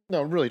 But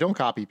no, really, don't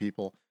copy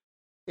people.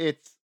 It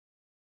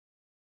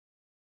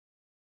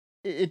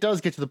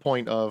does get to the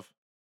point of,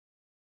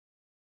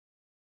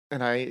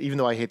 and even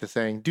though I hate the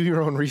saying, do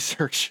your own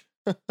research.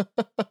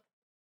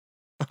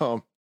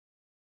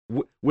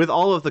 With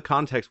all of the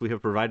context we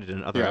have provided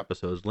in other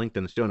episodes linked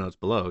in the show notes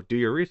below, do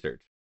your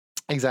research.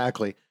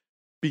 Exactly.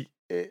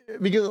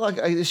 Because like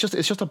it's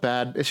just a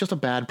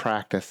bad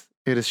practice.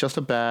 It is just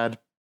a bad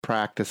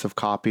practice of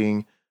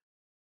copying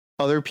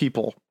other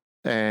people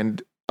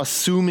and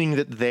assuming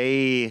that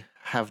they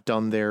have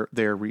done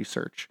their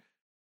research.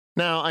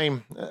 Now,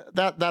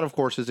 that of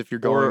course is if you're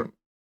going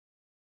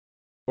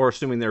or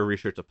assuming their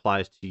research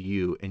applies to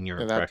you in your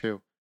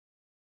impression.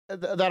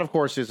 That too. That of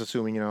course is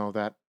assuming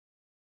that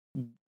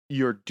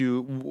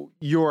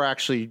you're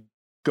actually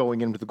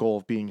going into the goal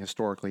of being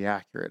historically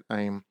accurate.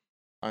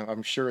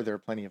 I'm sure there are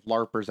plenty of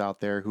LARPers out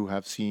there who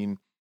have seen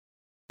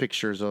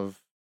pictures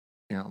of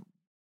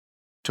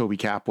Toby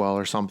Capwell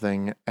or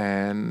something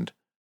and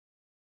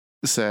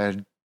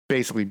said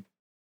basically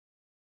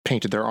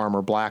painted their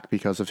armor black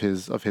because of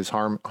his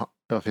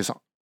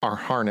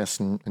harness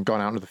and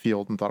gone out into the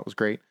field and thought it was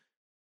great.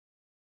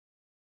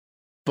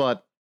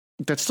 But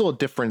that's still a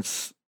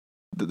difference.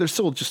 There's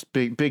still just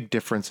big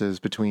differences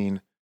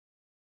between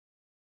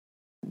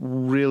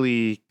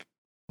really,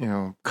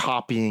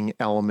 copying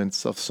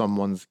elements of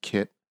someone's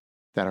kit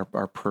that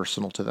are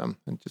personal to them,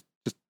 and just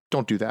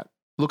don't do that.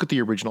 Look at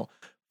the original.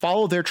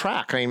 Follow their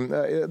track. I mean,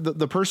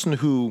 the person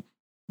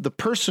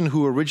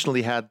who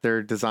originally had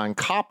their design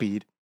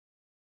copied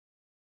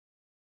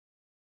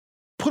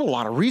put a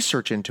lot of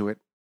research into it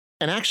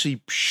and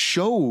actually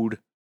showed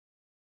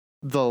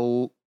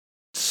the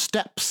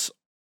steps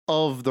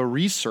of the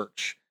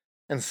research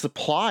and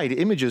supplied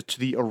images to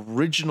the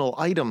original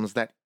items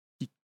that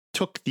he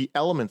took the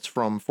elements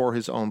from for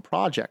his own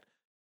project.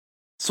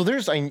 So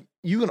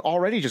you can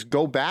already just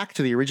go back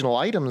to the original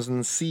items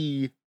and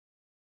see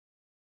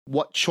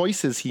what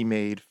choices he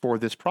made for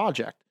this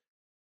project.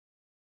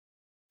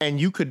 And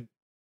you could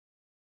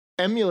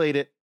emulate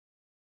it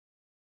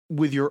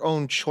with your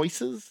own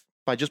choices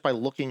by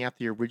looking at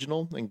the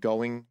original and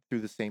going through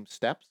the same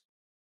steps.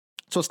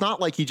 So it's not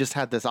like he just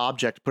had this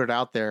object, put it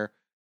out there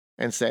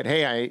and said,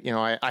 "Hey,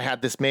 I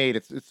had this made.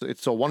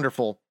 It's so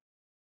wonderful.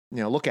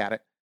 Look at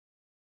it."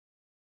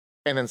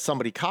 And then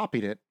somebody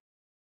copied it.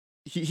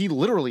 He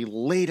literally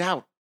laid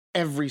out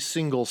every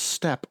single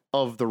step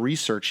of the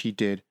research he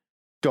did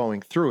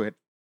going through it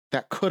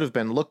that could have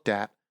been looked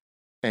at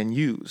and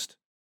used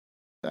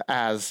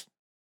as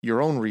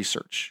your own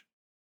research.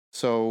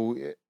 So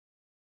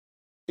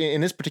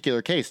in this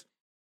particular case,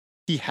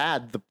 he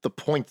had the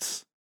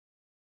points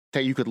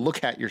that you could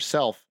look at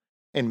yourself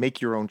and make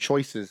your own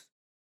choices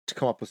to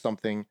come up with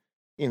something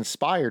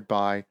inspired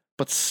by,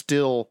 but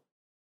still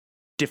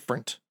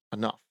different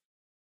enough.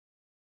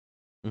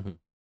 Mm-hmm.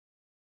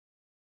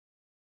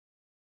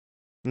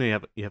 No,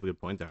 you have a good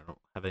point there. I don't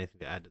have anything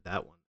to add to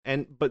that one.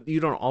 But you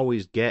don't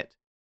always get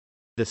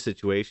the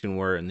situation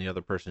where the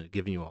other person is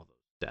giving you all those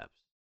steps.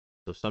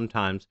 So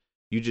sometimes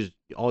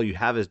all you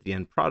have is the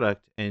end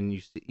product, and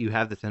you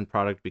have this end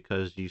product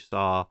because you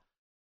saw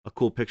a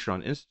cool picture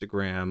on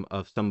Instagram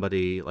of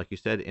somebody, like you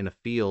said, in a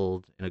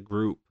field, in a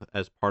group,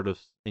 as part of,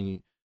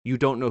 and you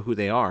don't know who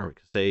they are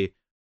because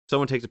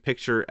someone takes a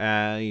picture,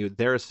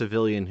 they're a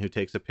civilian who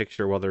takes a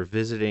picture while they're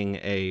visiting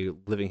a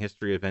living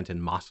history event in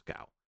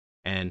Moscow,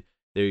 and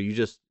he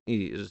just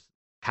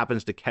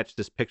happens to catch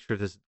this picture of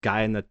this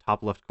guy in the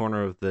top left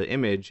corner of the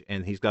image,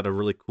 and he's got a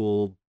really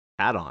cool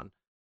hat on,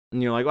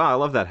 and you're like, wow, I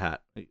love that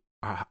hat.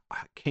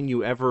 Can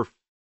you ever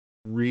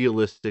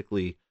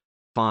realistically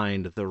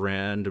find the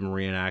random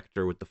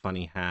reenactor with the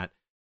funny hat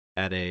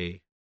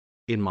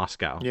in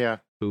Moscow? Yeah,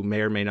 who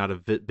may or may not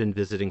have been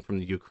visiting from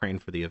the Ukraine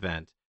for the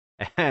event,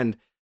 and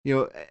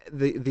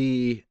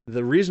the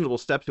reasonable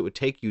steps it would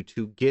take you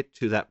to get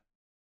to that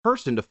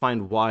person to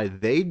find why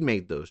they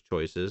made those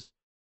choices,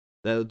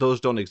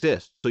 those don't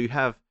exist. So you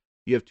have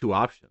two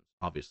options.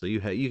 Obviously, you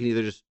can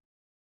either just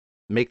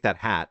make that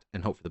hat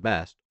and hope for the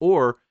best,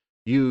 or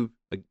you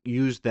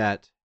use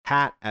that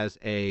hat as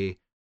a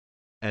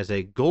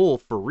goal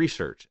for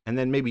research, and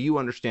then maybe you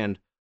understand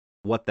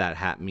what that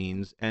hat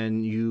means,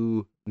 and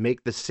you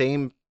make the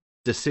same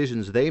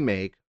decisions they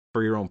make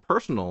for your own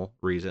personal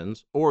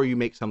reasons, or you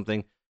make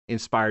something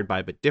inspired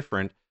by but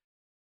different.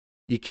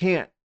 You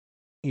can't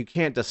you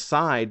can't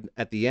decide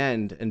at the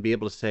end and be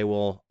able to say,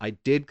 well, I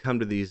did come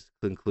to these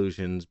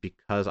conclusions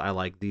because I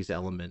like these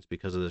elements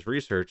because of this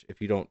research.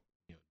 If you don't,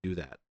 do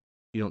that,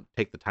 you don't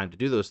take the time to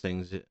do those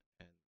things, and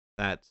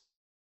that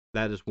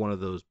is one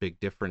of those big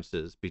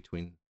differences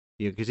between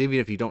because even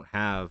if you don't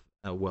have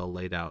a well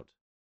laid out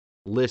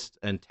list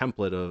and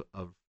template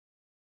of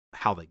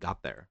how they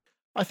got there.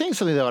 I think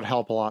something that would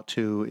help a lot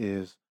too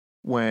is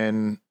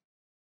when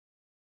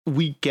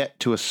we get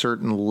to a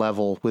certain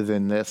level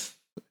within this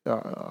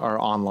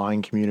our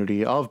online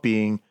community of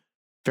being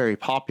very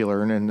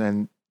popular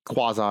and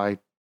quasi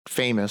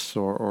famous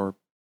or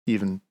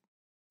even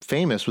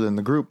famous within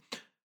the group,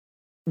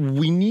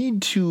 we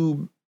need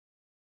to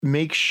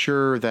make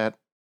sure that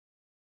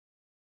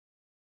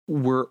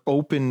we're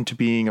open to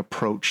being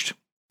approached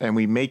and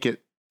we make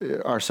it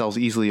ourselves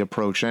easily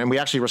approached and we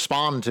actually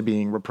respond to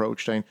being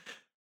approached.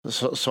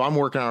 So I'm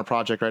working on a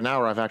project right now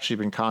where I've actually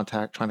been trying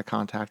to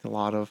contact a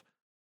lot of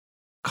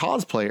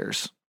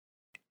cosplayers,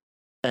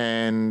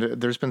 and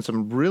there's been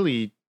some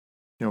really,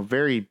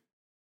 very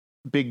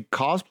big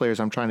cosplayers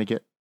I'm trying to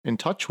get in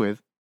touch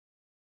with,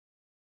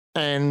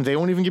 and they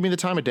won't even give me the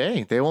time of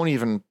day. They won't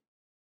even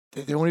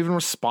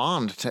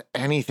respond to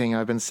anything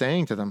I've been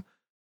saying to them,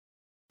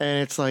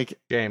 and it's like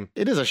shame.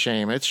 It is a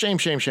shame. It's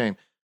shame,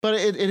 but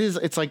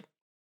it's like,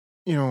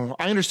 I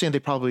understand they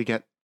probably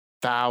get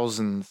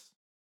thousands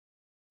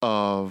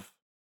of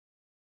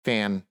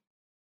fan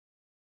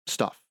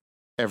stuff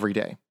every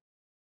day.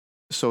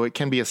 So it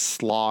can be a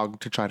slog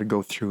to try to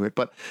go through it,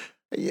 but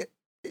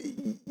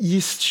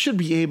you should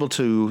be able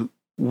to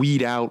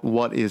weed out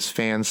what is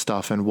fan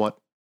stuff and what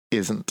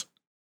isn't.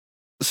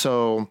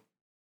 So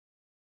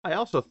I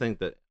also think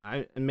that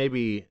I'm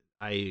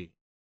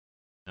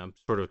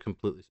sort of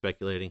completely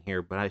speculating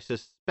here, but I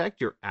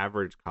suspect your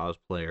average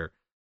cosplayer,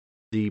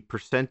 the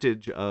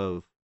percentage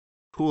of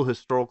cool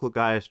historical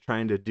guys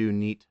trying to do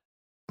neat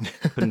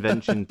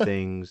convention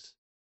things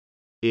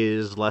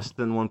is less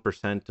than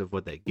 1% of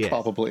what they get.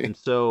 Probably. And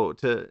so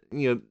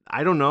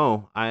I don't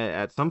know.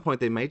 At some point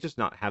they may just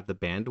not have the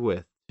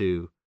bandwidth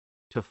to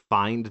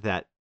find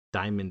that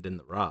diamond in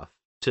the rough,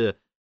 to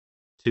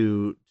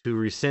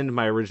rescind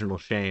my original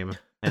shame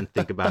and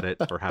think about it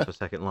for half a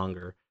second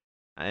longer.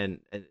 And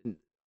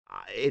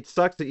it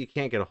sucks that you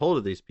can't get a hold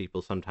of these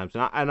people sometimes.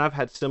 And I've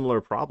had similar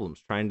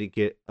problems trying to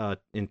get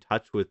in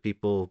touch with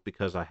people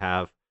because I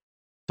have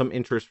some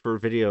interest for a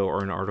video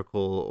or an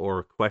article or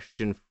a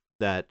question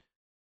that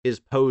is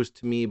posed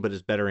to me but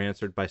is better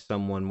answered by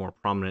someone more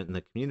prominent in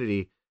the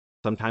community.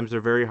 Sometimes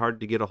they're very hard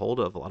to get a hold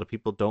of. A lot of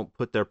people don't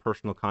put their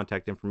personal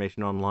contact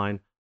information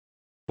online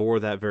for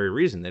that very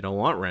reason. They don't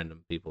want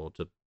random people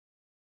to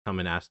come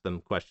and ask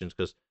them questions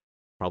because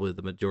probably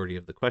the majority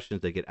of the questions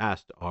they get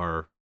asked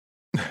are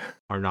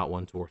not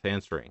ones worth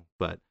answering.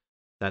 But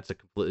that's a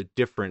completely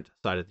different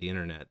side of the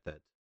internet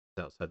that's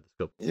outside the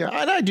scope. Yeah,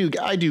 and I do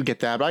get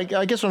that. But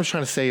I guess what I'm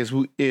trying to say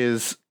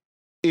is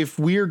if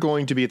we're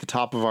going to be at the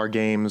top of our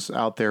games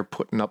out there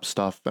putting up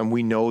stuff, and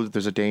we know that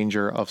there's a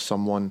danger of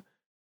someone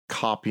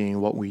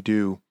copying what we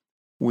do,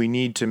 we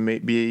need to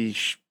be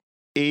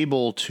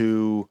able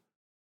to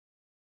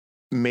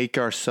make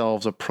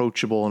ourselves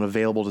approachable and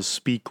available to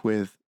speak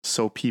with,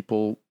 so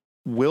people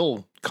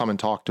will come and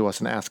talk to us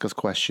and ask us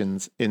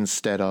questions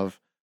instead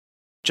of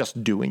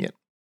just doing it.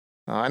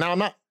 And I'm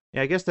not.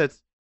 Yeah, I guess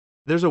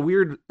there's a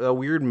weird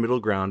middle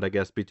ground, I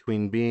guess,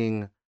 between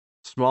being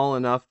small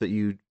enough that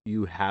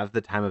you have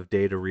the time of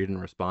day to read and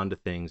respond to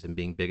things and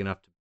being big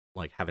enough to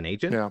like have an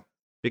agent. Yeah.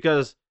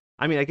 Because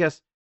I mean, I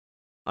guess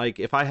like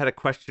if I had a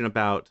question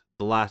about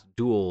The Last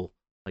Duel,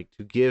 like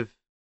to give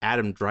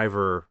Adam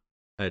Driver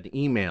an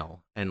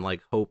email and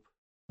like hope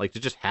like to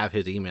just have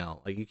his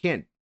email, like you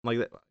can't like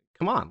that.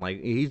 Come on,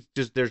 like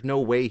there's no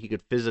way he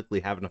could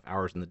physically have enough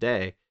hours in the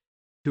day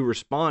to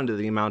respond to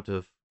the amount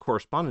of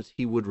correspondence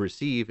he would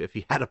receive if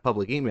he had a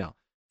public email.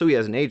 So he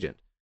has an agent.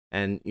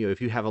 And if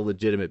you have a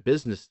legitimate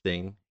business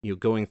thing,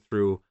 going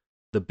through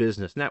the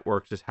business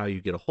networks is how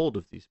you get a hold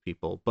of these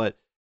people. But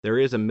there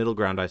is a middle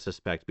ground, I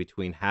suspect,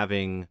 between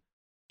having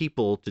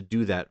people to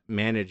do that,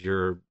 manage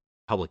your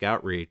public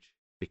outreach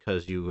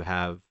because you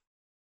have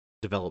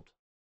developed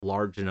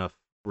large enough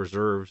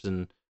reserves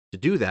and to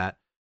do that,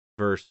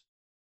 versus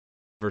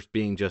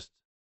being just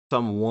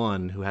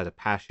someone who has a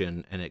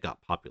passion and it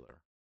got popular.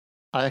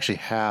 I actually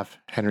have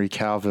Henry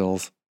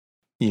Cavill's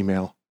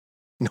email.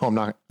 No, I'm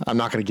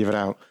not going to give it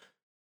out.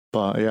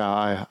 But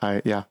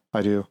yeah,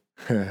 I do.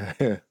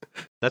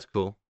 That's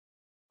cool.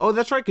 Oh,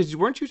 that's right. Because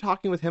weren't you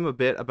talking with him a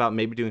bit about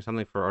maybe doing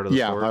something for Art of the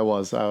Sword? Yeah, I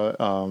was.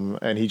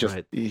 And he just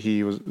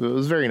it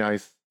was very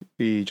nice.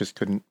 He just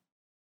couldn't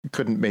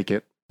make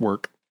it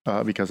work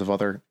because of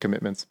other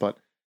commitments. But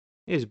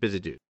he's a busy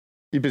dude.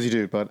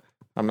 But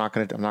I'm not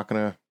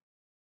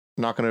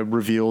gonna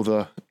reveal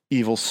the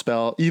evil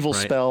spell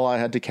I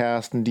had to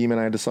cast and demon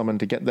I had to summon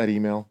to get that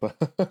email.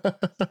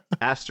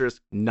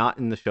 Asterisk not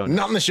in the show notes.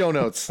 Not in the show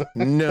notes.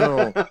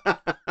 No.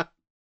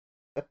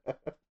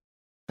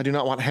 I do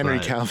not want Henry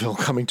Cavill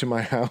coming to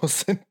my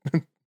house and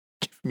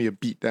give me a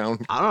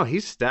beatdown. I don't know.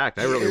 He's stacked.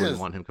 I really wouldn't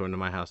want him coming to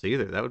my house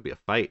either. That would be a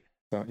fight.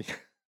 So,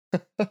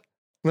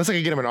 Unless I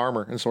could get him in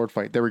armor and sword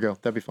fight. There we go.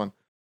 That'd be fun.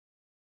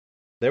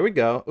 There we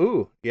go.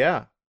 Ooh,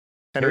 yeah.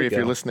 Henry, we if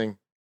you're go. listening.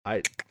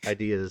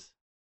 Ideas.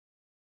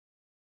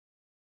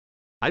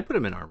 I'd put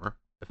him in armor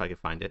if I could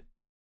find it.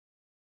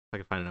 If I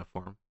could find enough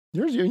for him.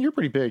 You're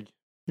pretty big.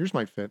 Yours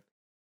might fit.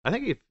 I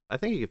think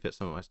he could fit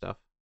some of my stuff.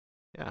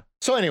 Yeah.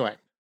 So anyway,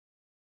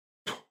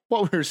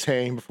 what we were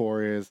saying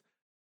before is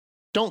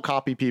don't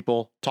copy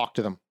people, talk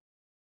to them.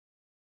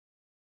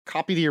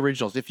 Copy the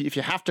originals. If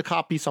you have to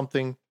copy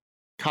something,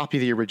 copy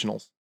the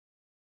originals.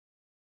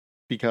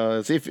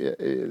 Because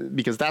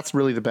that's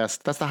really the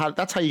best. That's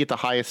how you get the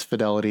highest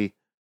fidelity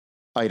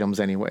items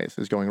anyways,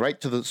 is going right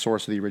to the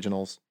source of the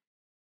originals.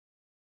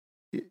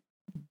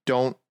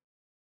 Don't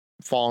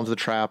fall into the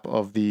trap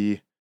of the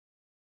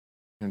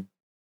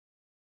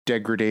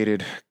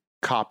degraded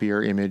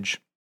copier image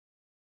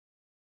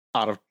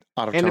out of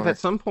and toner. If at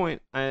some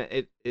point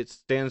it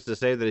stands to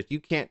say that if you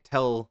can't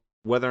tell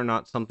whether or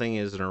not something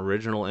is an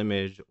original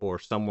image or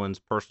someone's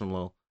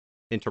personal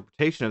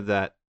interpretation of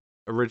that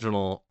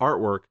original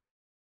artwork,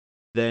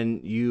 then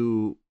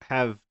you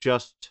have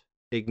just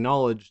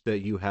acknowledged that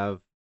you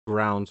have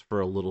grounds for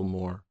a little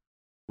more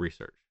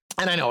research.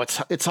 And I know it's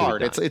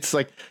hard. It's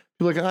like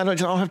people are like, I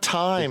don't have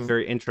time. It's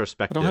very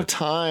introspective. I don't have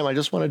time. I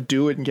just want to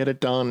do it and get it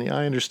done.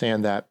 I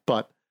understand that,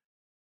 but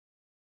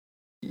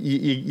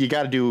you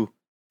got to do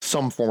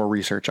some form of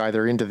research,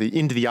 either into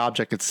the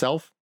object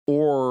itself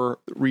or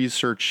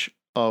research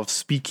of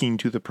speaking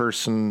to the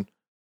person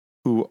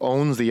who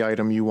owns the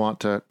item you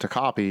want to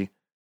copy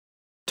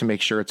to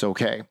make sure it's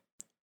okay.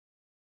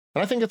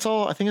 And I think it's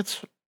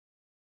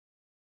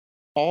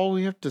all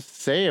we have to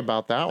say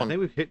about that one. I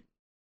think we've hit.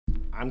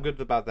 I'm good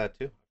about that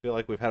too. I feel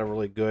like we've had a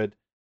really good,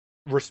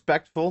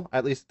 respectful.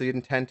 At least the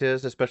intent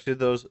is, especially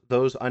those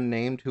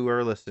unnamed who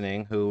are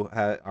listening, who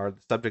are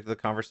the subject of the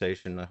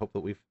conversation. I hope that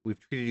we've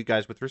treated you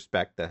guys with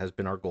respect. That has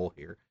been our goal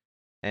here,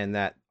 and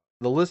that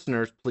the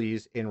listeners,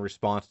 please, in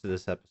response to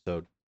this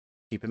episode,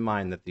 keep in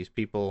mind that these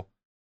people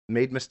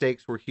made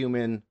mistakes. We're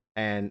human,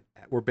 and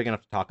we're big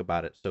enough to talk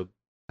about it. So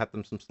cut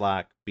them some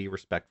slack. Be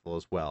respectful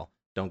as well.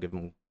 Don't give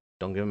them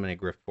any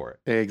grief for it.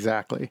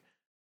 Exactly.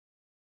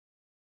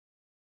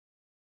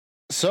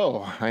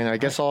 So, I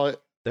guess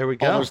there we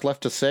go. All there's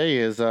left to say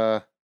is,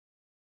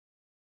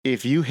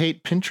 if you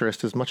hate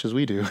Pinterest as much as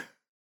we do,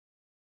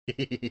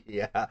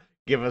 yeah,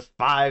 give us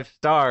 5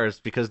 stars,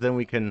 because then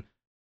we can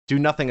do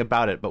nothing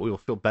about it, but we will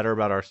feel better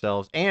about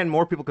ourselves, and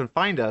more people can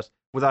find us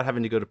without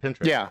having to go to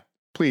Pinterest. Yeah,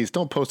 please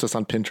don't post us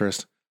on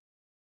Pinterest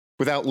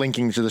without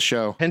linking to the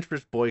show.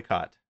 Pinterest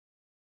boycott.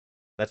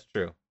 That's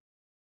true.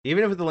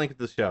 Even if it's the link to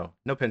the show,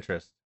 no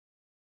Pinterest.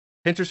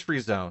 Pinterest free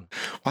zone.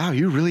 Wow,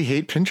 you really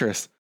hate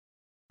Pinterest.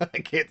 I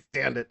can't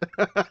stand it.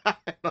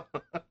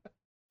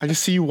 I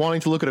just see you wanting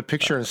to look at a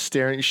picture and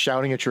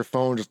shouting at your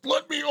phone, just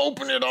let me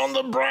open it on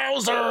the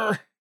browser.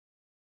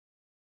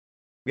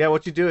 Yeah,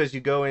 what you do is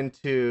you go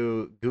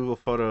into Google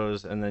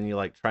Photos and then you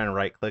try and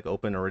right click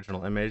open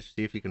original image,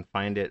 see if you can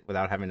find it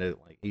without having to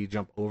you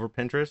jump over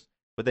Pinterest.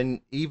 But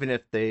then even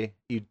if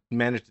you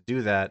manage to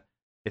do that,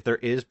 if there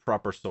is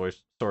proper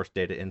source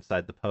data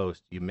inside the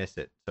post, you miss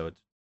it. So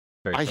it's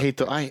very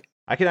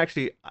I can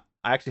actually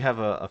have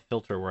a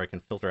filter where I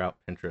can filter out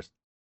Pinterest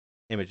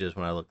images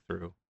when I look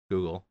through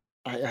Google.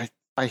 I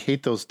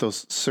hate those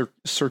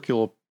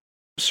circular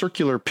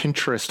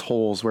Pinterest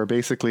holes where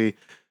basically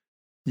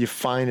you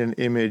find an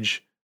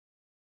image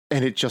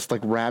and it just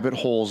rabbit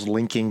holes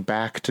linking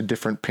back to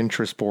different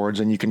Pinterest boards,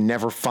 and you can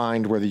never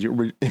find where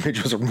the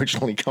image was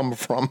originally come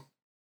from.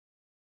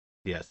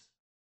 Yes.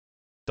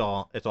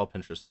 It's all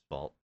Pinterest's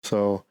fault.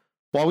 So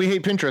while we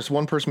hate Pinterest,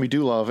 one person we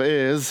do love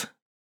is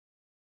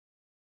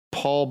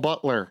Paul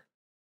Butler.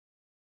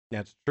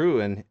 That's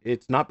true, and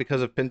it's not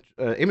because of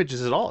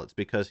images at all. It's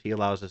because he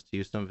allows us to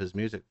use some of his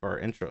music for our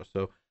intro.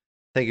 So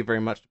thank you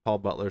very much to Paul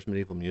Butler's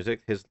Medieval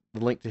Music. The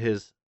link to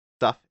his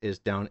stuff is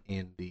down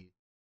in the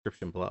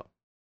description below.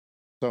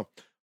 So,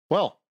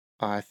 well,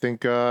 I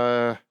think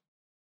we're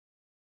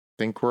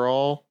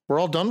all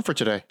done for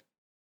today.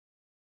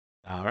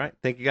 All right.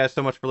 Thank you guys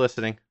so much for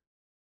listening.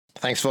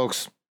 Thanks,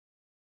 folks.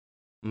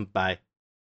 Bye.